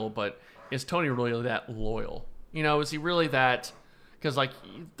loyal, but is Tony really that loyal? Is he really that? Because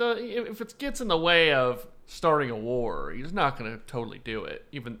if it gets in the way of starting a war, he's not going to totally do it,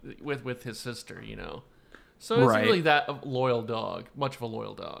 even with his sister, So it's really that loyal dog, much of a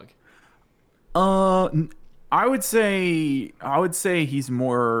loyal dog. I would say he's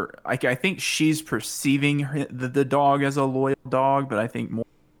more I think she's perceiving the dog as a loyal dog, but I think more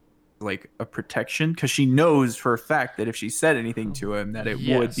like a protection because she knows for a fact that if she said anything to him that it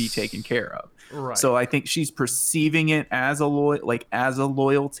would be taken care of. Right. So I think she's perceiving it as a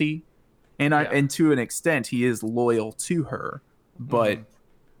loyalty. And to an extent, he is loyal to her, but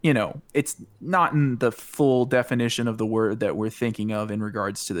it's not in the full definition of the word that we're thinking of in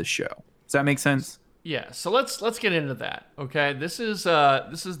regards to the show. Does that make sense? Yeah. So let's get into that. Okay. This is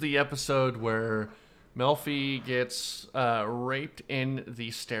the episode where Melfi gets raped in the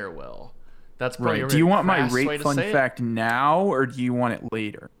stairwell. That's probably right. Do you want my rape fun fact now, or do you want it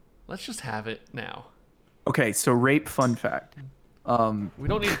later? Let's just have it now. Okay. So rape fun fact. We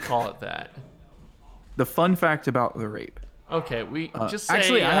don't need to call it that. The fun fact about the rape. Okay, we just say.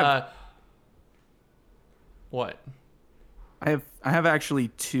 Actually, I have. What? I have actually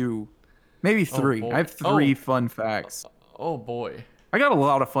two, maybe three. I have three fun facts. Oh boy! I got a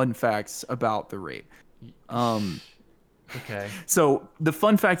lot of fun facts about the rape. Okay. So the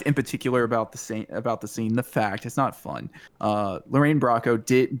fun fact in particular about the scene, the fact it's not fun. Lorraine Bracco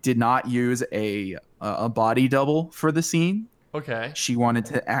did not use a body double for the scene. Okay. She wanted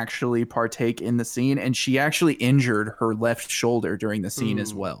to actually partake in the scene, and she actually injured her left shoulder during the scene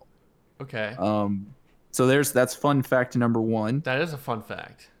as well. Okay. So that's fun fact number one. That is a fun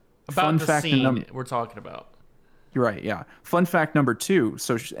fact about the scene we're talking about. You're right. Yeah. Fun fact number two.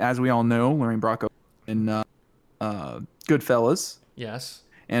 So as we all know, Lorraine Bracco in Goodfellas. Yes.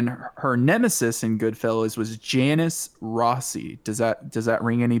 and her nemesis in Goodfellas was Janice Rossi. Does that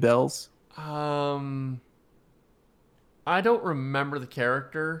ring any bells? I don't remember the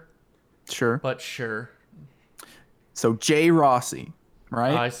character. Sure. But sure. So Jay Rossi,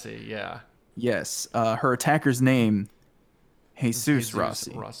 right? I see, yeah. Yes. Her attacker's name, Jesus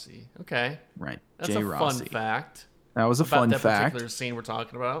Rossi. Rossi. Okay. Right. That's Jay a Rossi. fun fact. That was a fun that fact. Particular scene we're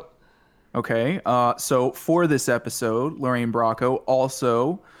talking about. Okay. So for this episode, Lorraine Bracco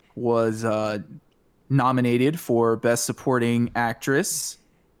also was nominated for Best Supporting Actress.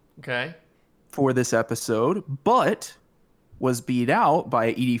 Okay. For this episode, but was beat out by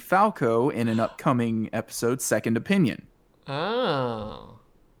Edie Falco in an upcoming episode, Second Opinion. Oh.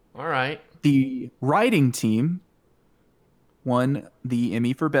 All right. The writing team won the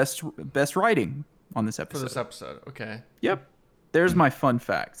Emmy for best writing on this episode. For this episode. Okay. Yep. There's my fun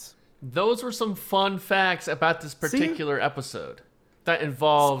facts. Those were some fun facts about this particular episode that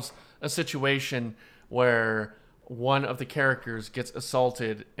involves a situation where one of the characters gets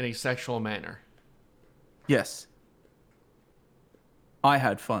assaulted in a sexual manner. Yes. I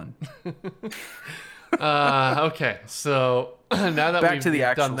had fun. Okay, so now that Back to the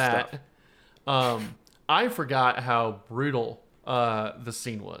actual done that, I forgot how brutal the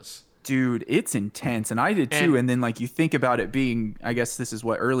scene was. Dude, it's intense, and I did too. And then, like, you think about it being, I guess this is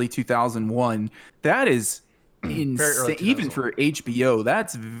what, early 2001. That is insane. Even for HBO,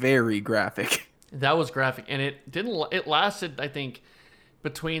 that's very graphic. That was graphic, and it lasted, I think,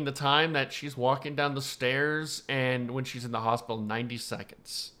 between the time that she's walking down the stairs and when she's in the hospital, 90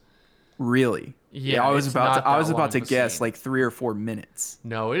 seconds. Really? Yeah, I was about to guess scene. Like 3 or 4 minutes.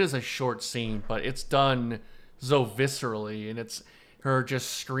 No, it is a short scene, but it's done so viscerally, and it's her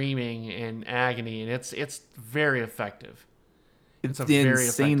just screaming in agony, and it's very effective. It's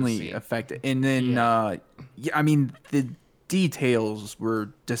insanely effective. And then, I mean, the details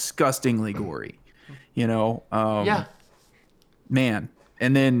were disgustingly gory. You know? Man.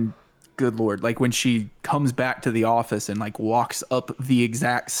 And then, good Lord, like when she comes back to the office and like walks up the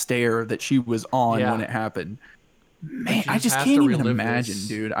exact stair that she was on when it happened. Man, I just can't even imagine,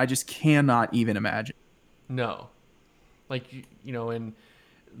 dude. I just cannot even imagine. No. Like, you know, and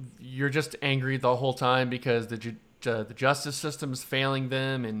you're just angry the whole time because the justice system is failing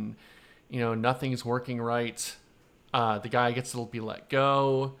them, and, you know, nothing's working right. The guy gets to be let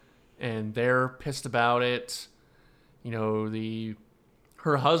go, and they're pissed about it. You know,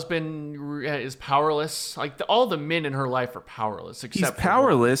 her husband is powerless. Like, all the men in her life are powerless. Except he's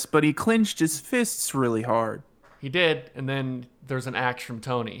powerless, but he clenched his fists really hard. He did, and then there's an axe from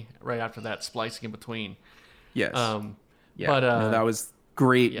Tony right after that, splicing in between. Yes. Yeah. But no, that was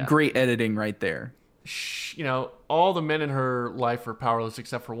great. Great editing right there. You know, all the men in her life are powerless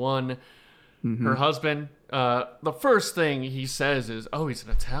except for one. Mm-hmm. Her husband. The first thing he says is, "Oh, he's an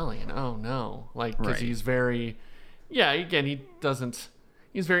Italian. Oh no!" Like, because he's very. Yeah. Again, he doesn't.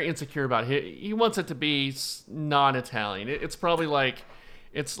 He's very insecure about it. He wants it to be non-Italian. It's probably like.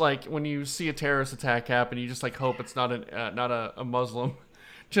 It's like when you see a terrorist attack happen, you just like hope it's not a Muslim.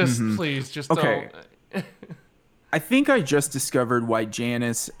 Just please, just don't. I think I just discovered why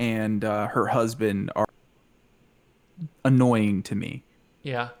Janice and her husband are annoying to me.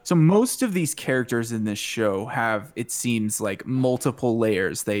 Yeah. So most of these characters in this show have, it seems like, multiple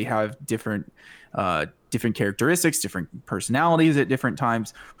layers. They have different characteristics, different personalities at different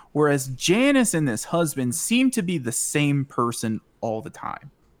times. Whereas Janice and this husband seem to be the same person all the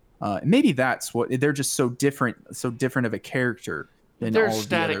time. Maybe that's what they're just so different of a character than they're all of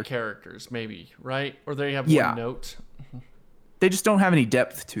static the other characters, maybe, right? Or they have one note. They just don't have any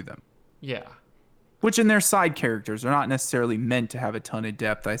depth to them. Yeah. Which in their side characters are not necessarily meant to have a ton of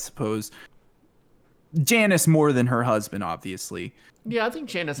depth, I suppose. Janice more than her husband, obviously. Yeah, I think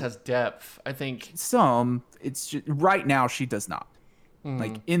Janice has depth. I think it's just, right now she does not.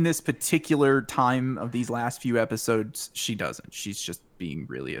 Like in this particular time of these last few episodes, she doesn't. She's just being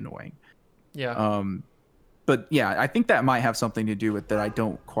really annoying. Yeah. But yeah, I think that might have something to do with that. I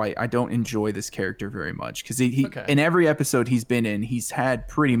don't enjoy this character very much because he in every episode he's been in, he's had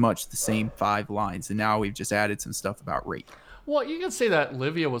pretty much the same 5 lines, and now we've just added some stuff about rape. Well, you can say that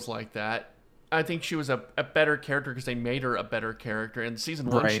Livia was like that. I think she was a better character because they made her a better character. In season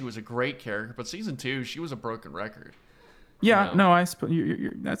 1, she was a great character, but season 2, she was a broken record. Yeah, no, I suppose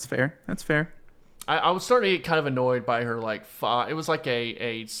that's fair. That's fair. I was starting to get kind of annoyed by her, like, it was like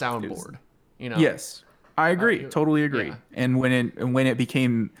a soundboard, you know? Yes, I agree. Totally agree. Yeah. And when it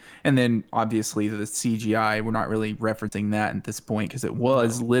became, and then obviously the CGI, we're not really referencing that at this point because it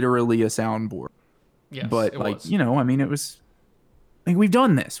was literally a soundboard. Yes, but like, you know, I mean, it was, like, we've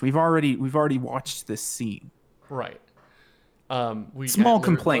done this. We've already watched this scene. Right. Small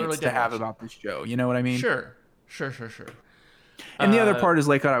complaints literally to did have watch. about this show. You know what I mean? Sure. And the other part is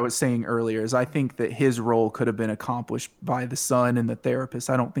like what I was saying earlier is I think that his role could have been accomplished by the son and the therapist.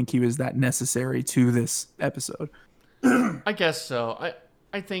 I don't think he was that necessary to this episode. I guess so.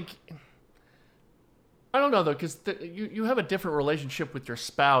 I think I don't know though, because you have a different relationship with your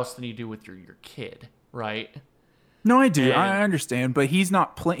spouse than you do with your kid, right? No, I do. I understand, but he's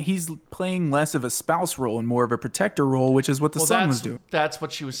not he's playing less of a spouse role and more of a protector role, which is what the son was doing. That's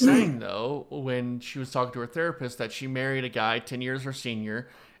what she was saying though when she was talking to her therapist, that she married a guy 10 years her senior,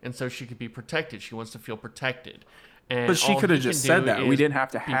 and so she could be protected. She wants to feel protected. And but she could have just said that. We didn't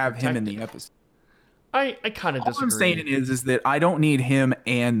have to have him in the episode. I kind of disagree. All I'm saying is that I don't need him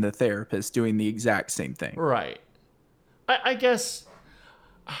and the therapist doing the exact same thing. Right. I guess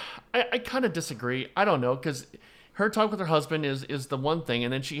I kind of disagree. I don't know, because her talk with her husband is the one thing,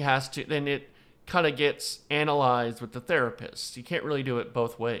 and then she has to, then it kind of gets analyzed with the therapist. You can't really do it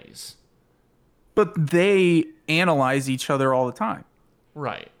both ways. But they analyze each other all the time.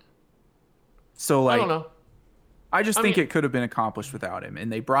 Right. So, like, I don't know. I think it could have been accomplished without him,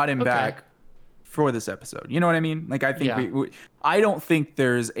 and they brought him back for this episode. You know what I mean? Like, I think I don't think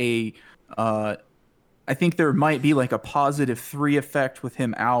there's a, I think there might be like a positive 3 effect with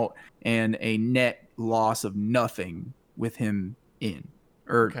him out and a net loss of nothing with him in,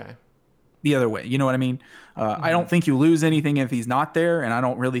 or the other way. You know what I mean? I don't think you lose anything if he's not there, and I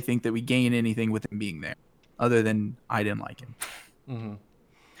don't really think that we gain anything with him being there, other than I didn't like him. Mm-hmm.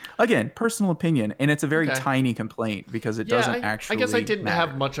 Again, personal opinion, and it's a very tiny complaint because it doesn't actually. I guess I didn't matter.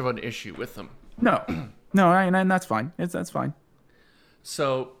 have much of an issue with him. No, and that's fine. That's fine.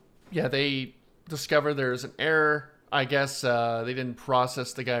 So yeah, they discover there's an error. I guess they didn't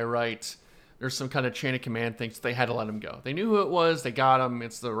process the guy right. There's some kind of chain of command thing, so they had to let him go. They knew who it was. They got him.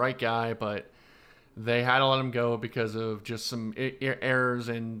 It's the right guy, but they had to let him go because of just some errors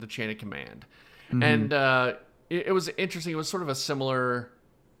in the chain of command. Mm-hmm. And it was interesting. It was sort of a similar...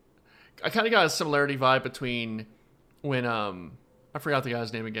 I kind of got a similarity vibe between when... I forgot the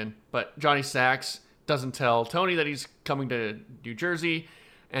guy's name again, but Johnny Sachs doesn't tell Tony that he's coming to New Jersey,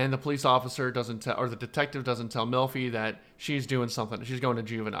 and the police officer doesn't tell, or the detective doesn't tell Melfi that she's doing something. She's going to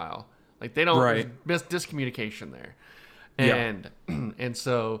juvenile. Like, they don't, there's miscommunication there. And, and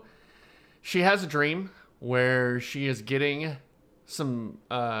so she has a dream where she is getting some,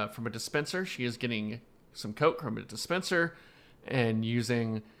 from a dispenser. She is getting some coke from a dispenser and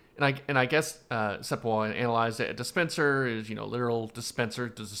using, and I guess, Sepwell analyzed it. A dispenser is, literal dispenser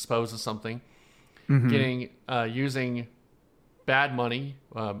to dispose of something. Mm-hmm. Getting, using bad money,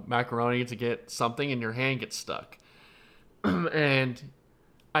 macaroni to get something, and your hand gets stuck. And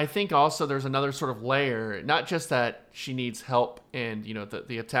I think also there's another sort of layer, not just that she needs help and,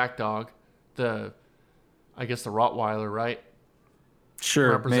 the attack dog, I guess the Rottweiler, right?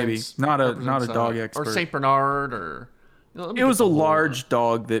 Sure, maybe. Not a dog expert. Or St. Bernard, or... it was a large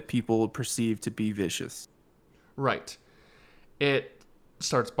dog that people perceive to be vicious. Right. It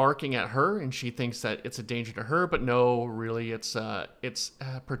starts barking at her, and she thinks that it's a danger to her, but no, really, it's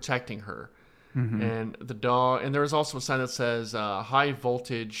protecting her. Mm-hmm. And the dog, and there was also a sign that says high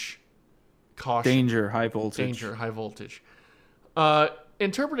voltage caution. Danger, high voltage. Danger, high voltage.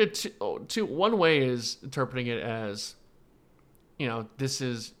 Interpreted to one way is interpreting it as,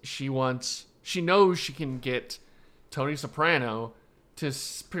 she knows she can get Tony Soprano to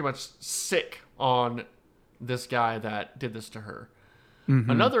pretty much sick on this guy that did this to her.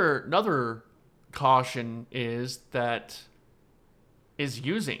 Mm-hmm. Another caution is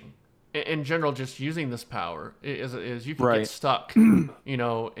using, in general, just using this power is you can get stuck, in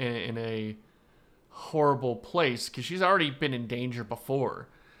a horrible place, because she's already been in danger before,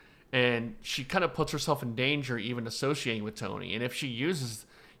 and she kind of puts herself in danger even associating with Tony. And if she uses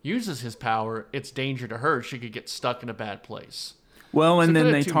his power, it's danger to her. She could get stuck in a bad place. Well, and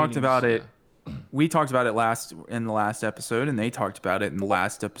then they talked about it. We talked about it in the last episode, and they talked about it in the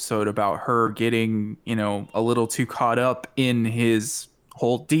last episode about her getting, a little too caught up in his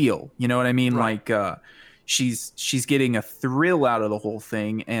whole deal. You know what I mean? Right. Like, she's getting a thrill out of the whole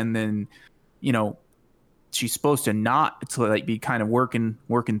thing, and then, she's supposed to be kind of working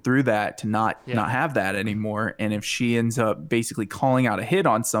through that to not have that anymore. And if she ends up basically calling out a hit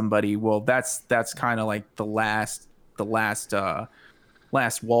on somebody, well, that's kind of like the last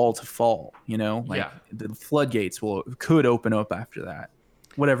wall to fall, the floodgates could open up after that,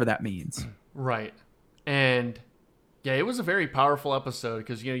 whatever that means. Right. And yeah, it was a very powerful episode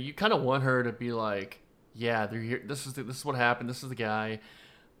because, you kind of want her to be like, yeah, they're here. This is what happened. This is the guy.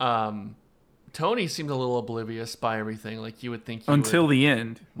 Tony seemed a little oblivious by everything. Like, you would think until the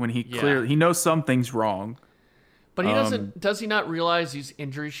end, when he clearly he knows something's wrong. But he doesn't. Does he not realize these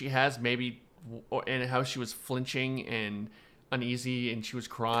injuries she has? Maybe, and how she was flinching and uneasy, and she was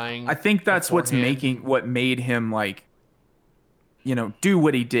crying. I think that's what made him like, do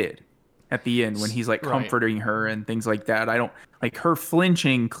what he did at the end when he's like comforting her and things like that. I don't like her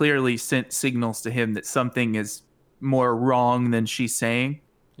flinching. Clearly sent signals to him that something is more wrong than she's saying.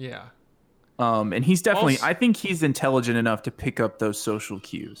 Yeah. And he's definitely. I think he's intelligent enough to pick up those social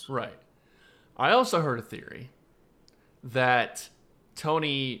cues. Right. I also heard a theory that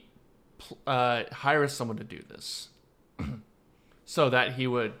Tony hires someone to do this so that he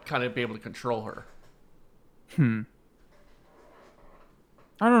would kind of be able to control her. I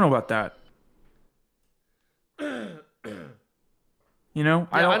don't know about that. I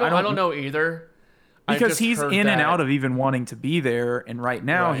don't know either. Because he's in and out of even wanting to be there, and right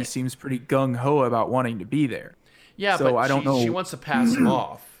now he seems pretty gung-ho about wanting to be there. Yeah, so but I don't know. She wants to pass him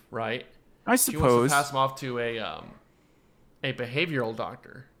off, right? I suppose. She wants to pass him off to a behavioral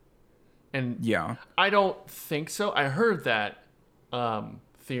doctor. And yeah, I don't think so. I heard that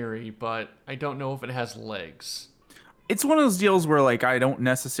theory, but I don't know if it has legs. It's one of those deals where, like, I don't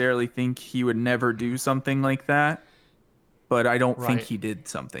necessarily think he would never do something like that, but I don't think he did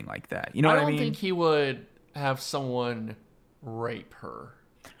something like that. You know what I mean? I don't think he would have someone rape her.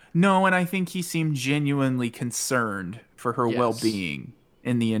 No, and I think he seemed genuinely concerned for her well-being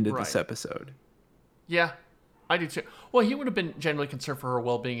in the end of this episode. Yeah, I do too. Well, he would have been genuinely concerned for her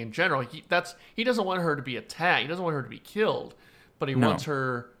well-being in general. He doesn't want her to be attacked. He doesn't want her to be killed, but he wants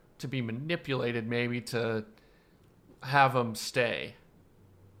her to be manipulated, maybe to have him stay.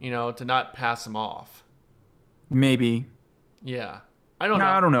 To not pass him off. Maybe. Yeah, I don't know.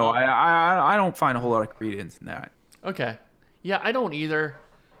 I don't know. I don't find a whole lot of credence in that. Okay. Yeah, I don't either,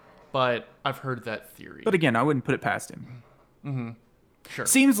 but I've heard that theory. But again, I wouldn't put it past him. Mm-hmm. Sure.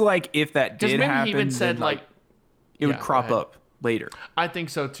 Seems like if that did happen, he even said like it would crop up later. I think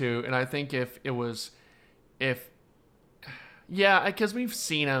so too, and I think because we've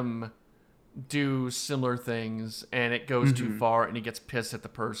seen him do similar things, and it goes too far, and he gets pissed at the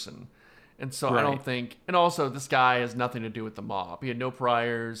person. And so I don't think... And also, this guy has nothing to do with the mob. He had no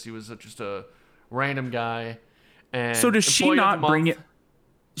priors. He was just a random guy. And so does she not bring it...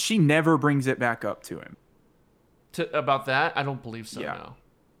 She never brings it back up to him. About that? I don't believe so, no.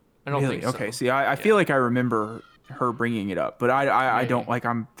 I don't think so. Okay, see, I feel like I remember her bringing it up. But I don't... Like,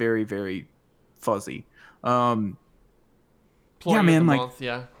 I'm very, very fuzzy. Month,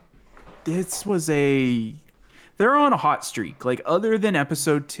 yeah. This was a... They're on a hot streak. Like, other than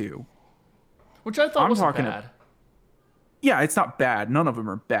episode 2... Which I thought wasn't bad. Yeah, it's not bad. None of them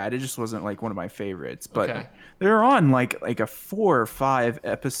are bad. It just wasn't like one of my favorites. But they're on like a 4 or 5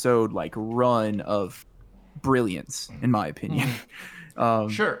 episode like run of brilliance, in my opinion.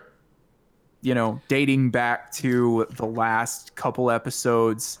 Sure. Dating back to the last couple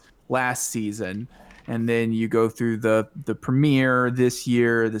episodes last season. And then you go through the premiere this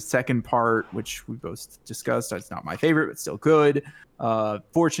year, the second part, which we both discussed. It's not my favorite, but still good.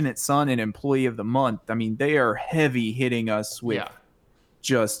 Fortunate Son and Employee of the Month. I mean, they are heavy hitting us with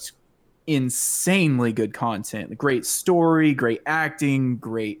just insanely good content. Great story, great acting,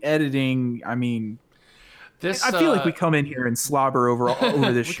 great editing. I mean, I feel like we come in here and slobber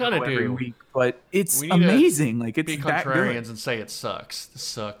over this show every week, but it's amazing. Like, it's be that good. Contrarians and say it sucks. This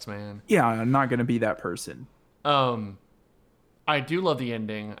sucks, man. Yeah, I'm not gonna be that person. I do love the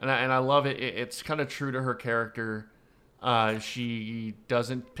ending, and I love it. It's kind of true to her character. She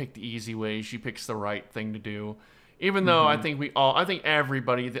doesn't pick the easy way. She picks the right thing to do. Even though I think all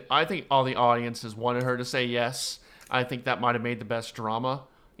the audiences wanted her to say yes. I think that might have made the best drama.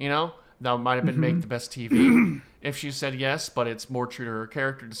 That might have been make the best TV if she said yes, but it's more true to her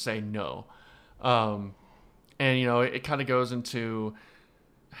character to say no. And it kind of goes into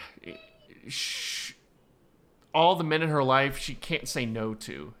all the men in her life she can't say no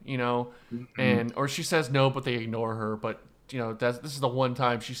to, and or she says no, but they ignore her. But this is the one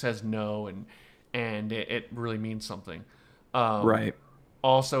time she says no, and it really means something. Right.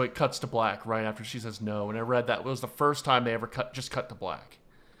 Also, it cuts to black right after she says no, and I read that was the first time they ever cut to black.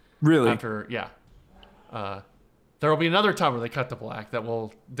 Really? There will be another time where they cut to black that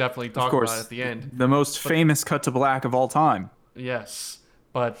we'll definitely talk about at the end. The most famous cut to black of all time. Yes,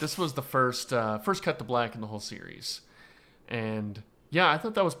 but this was the first cut to black in the whole series, and I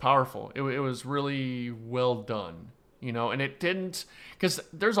thought that was powerful. It was really well done, and it didn't, because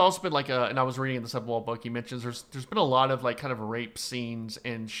there's also been and I was reading in the Subwall book, he mentions there's been a lot of like kind of rape scenes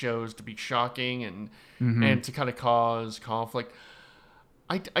in shows to be shocking and to kind of cause conflict.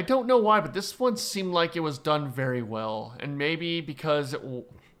 I don't know why, but this one seemed like it was done very well. And maybe because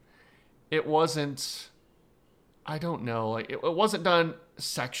it wasn't I don't know. Like it wasn't done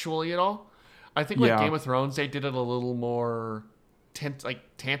sexually at all. I think like Yeah. Game of Thrones, they did it a little more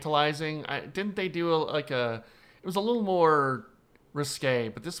tantalizing. Didn't they do it was a little more risque,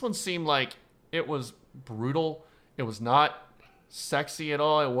 but this one seemed like it was brutal. It was not sexy at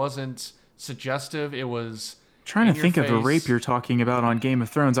all. It wasn't suggestive. It was Trying in to your think of the face. rape you're talking about on Game of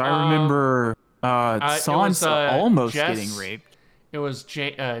Thrones. I remember it was, Sansa almost Jess- getting raped. It was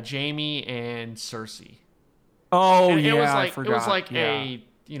Jamie and Cersei. Oh And yeah, it was I like forgot. it was like Yeah.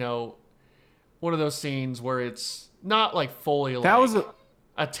 one of those scenes where it's not like fully That was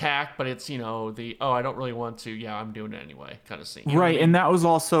attack, but it's I don't really want to. Yeah, I'm doing it anyway, kind of scene. You know what I right, mean? and that was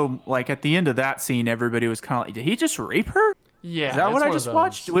also like at the end of that scene, everybody was kind of like, "Did he just rape her? Yeah, Is that it's what I one of just those.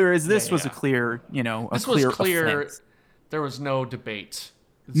 watched?" Whereas this Yeah, was a yeah. clear, This clear was clear. offense. There was no debate.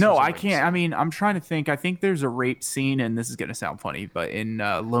 This No, was a I rape can't. scene. I mean, I'm trying to think. I think there's a rape scene, and this is gonna sound funny, but in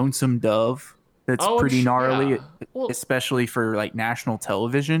Lonesome Dove, that's Oh, pretty gnarly, yeah. Well, especially for like national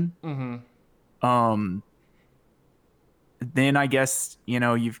television. mm-hmm. Then I guess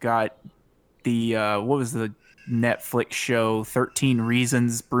you've got the what was the Netflix show 13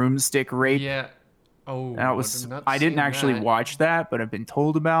 Reasons Broomstick Rape. Yeah. Oh, That was not I didn't seen actually that. watch that, but I've been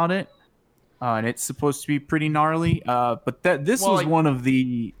told about it. And it's supposed to be pretty gnarly. But this Well, was like- one of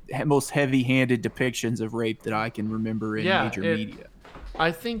the most heavy-handed depictions of rape that I can remember in Yeah, major media.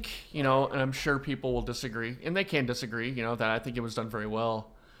 I think, and I'm sure people will disagree, and they can disagree, that I think it was done very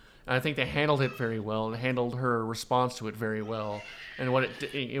well. And I think they handled it very well and handled her response to it very well. And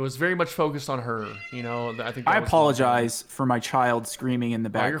it was very much focused on her, I think that I was apologize for my child screaming in the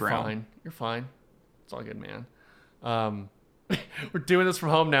Oh, you're background. fine. You're fine. It's all good, man. We're doing this from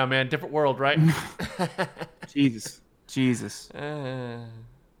home now, man. Different world, right? Jesus.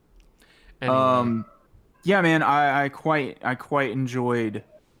 Anyway. Yeah, man, I quite enjoyed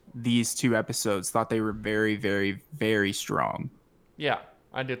these two episodes. Thought they were very, very, very strong. Yeah,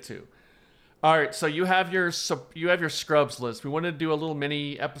 I did too. All right, so you have your Scrubs list. We wanted to do a little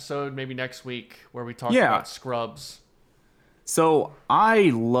mini episode maybe next week where we talk about Scrubs. So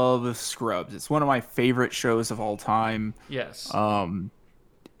I love Scrubs. It's one of my favorite shows of all time. Yes.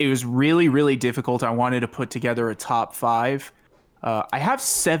 It was really, really difficult. I wanted to put together a top 5. I have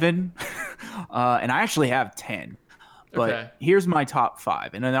 7, and I actually have 10. But Okay. here's my top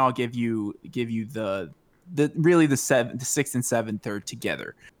 5, and then I'll give you the 6th and 7th are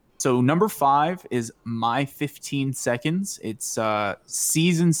together. So number 5 is My 15 Seconds. It's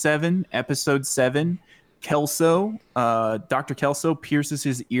season 7, episode 7. Kelso, Dr. Kelso pierces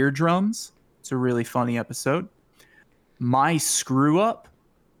his eardrums. It's a really funny episode. My Screw Up,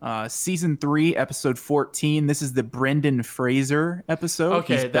 season 3, episode 14. This is the Brendan Fraser episode.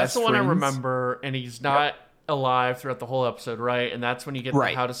 Okay, He's that's best the one I friends. remember, and he's not alive throughout the whole episode, right? And that's when you get the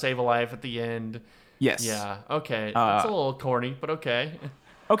Right. How to Save a Life at the end. Yes. Yeah, okay. That's a little corny, but okay.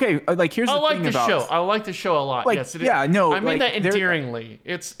 Okay, like here's I the like thing the about show. I like the show a lot. Like, Yes, it yeah, no, I mean like, that there- endearingly.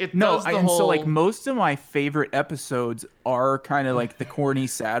 It No, does the and whole. so like most of my favorite episodes are kind of like the corny,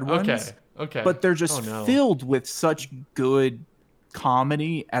 sad ones. Okay. But they're just Oh, no. filled with such good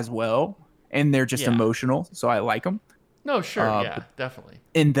comedy as well, and they're just Yeah. emotional, so I like them. No, sure, yeah, but- definitely.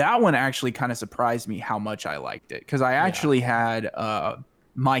 And that one actually kind of surprised me how much I liked it, because I actually had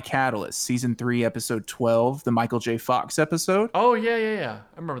My Catalyst, season 3, episode 12, the Michael J. Fox episode. Oh yeah.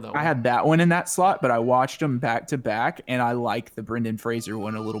 I remember that one. I had that one in that slot, but I watched them back to back, and I like the Brendan Fraser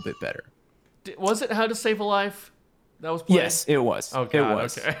one a little bit better. Was it How to Save a Life? That was played? Yes, it was. Oh, It God,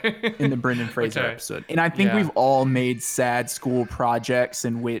 was. okay. In the Brendan Fraser Okay. episode. And I think Yeah. we've all made sad school projects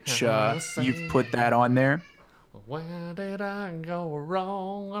in which you've put that on there. Where did I go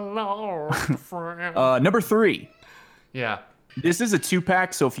wrong? I lost a friend. Number 3. Yeah. This is a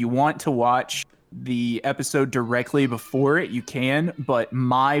 2-pack, so if you want to watch the episode directly before it, you can. But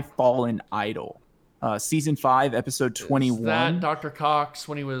My Fallen Idol. Season 5, episode 21. Is that Dr. Cox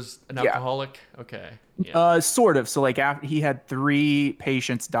when he was an Yeah. alcoholic? Okay. Yeah. Sort of. So like after he had 3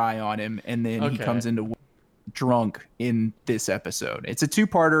 patients die on him, and then he Okay. comes into work drunk in this episode. It's a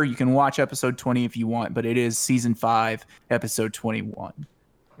 2-parter. You can watch episode 20 if you want, but it is season 5, episode 21.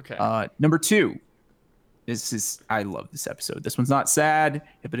 Okay. Number 2. I love this episode. This one's not sad,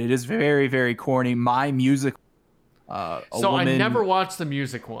 but it is very, very corny. My Music. I never watched the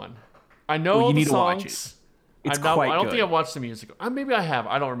music one. I know Well, you the need to watch songs. It's I quite don't good. think I watched the music. Maybe I have.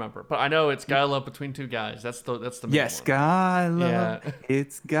 I don't remember. But I know it's Guy Love Between Two Guys. That's the main Yes, one. Guy Love. Yeah.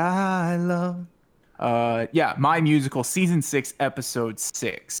 It's Guy Love. Yeah, My Musical, season 6, episode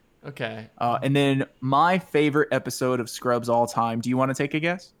 6. Okay. And then my favorite episode of Scrubs all time. Do you want to take a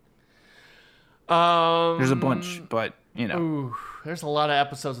guess? There's a bunch, but You know. Ooh, there's a lot of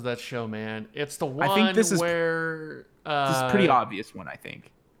episodes of that show, man. It's the one I think this is where this is a pretty obvious one, I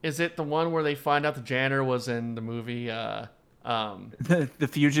think. is it the one where they find out the janitor was in the movie The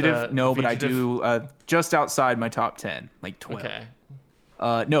Fugitive? No, but I do just outside my top 10, like 12. Okay.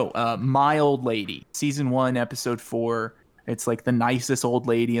 No, My Old Lady, season 1, episode 4. It's like the nicest old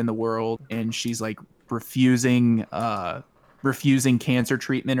lady in the world, and she's like refusing cancer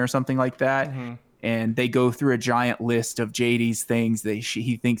treatment or something like that. Mm-hmm. And they go through a giant list of JD's things that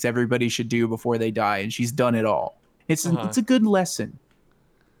he thinks everybody should do before they die, and she's done it all. It's a good lesson.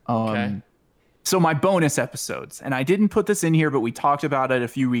 Okay. So my bonus episodes, and I didn't put this in here, but we talked about it a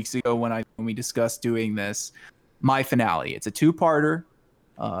few weeks ago when we discussed doing this. My finale. It's a 2-parter.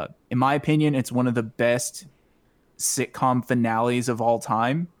 In my opinion, it's one of the best sitcom finales of all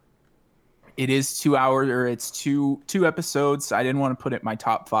time. It is 2 hours, or it's two episodes. I didn't want to put it in my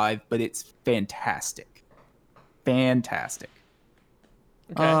top 5, but it's fantastic. Fantastic.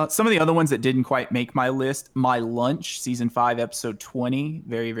 Okay. Some of the other ones that didn't quite make my list: My Lunch, season 5, episode 20,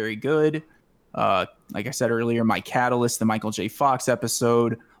 very, very good. Like I said earlier, My Catalyst, the Michael J. Fox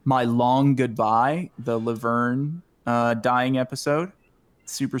episode. My Long Goodbye, the Laverne dying episode,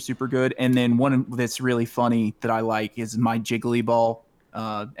 super, super good. And then one that's really funny that I like is My Jiggly Ball.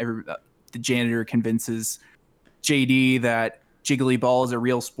 The janitor convinces JD that Jiggly Ball is a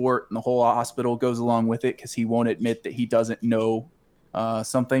real sport, and the whole hospital goes along with it because he won't admit that he doesn't know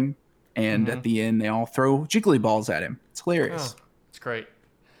something. And at the end, they all throw Jiggly Balls at him. It's hilarious. Oh, it's great.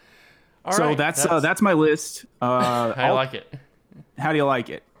 So that's my list. How do you like it? How do you like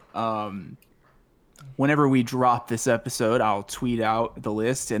it? Whenever we drop this episode, I'll tweet out the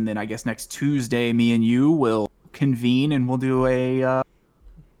list, and then I guess next Tuesday, me and you will convene and we'll do a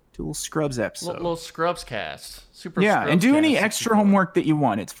little Scrubs episode. Little Scrubs cast. Super. Yeah, Scrubs and do cast. any extra homework that you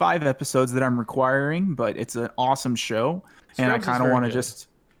want. It's 5 episodes that I'm requiring, but it's an awesome show, and I kind of want to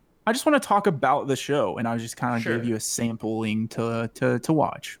I just want to talk about the show, and I just kind of give you a sampling to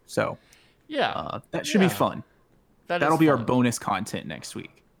watch. So yeah, that should be fun. That'll be our bonus content next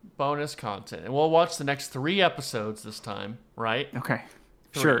week. Bonus content, and we'll watch the next 3 episodes this time, right? Okay,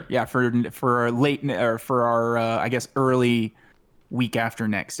 3. Sure. Yeah, for our late or for our I guess early week after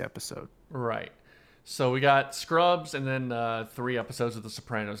next episode. Right. So we got Scrubs and then 3 episodes of The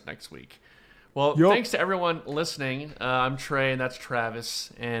Sopranos next week. Well, thanks to everyone listening. I'm Trey, and that's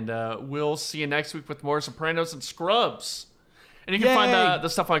Travis, and we'll see you next week with more Sopranos and Scrubs. And you can find the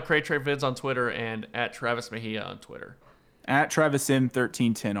stuff on Cray Trey Vids on Twitter and at Travis Mejia on Twitter. At Travis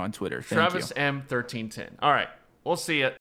M1310 on Twitter. Thank Travis M1310. All right. We'll see you.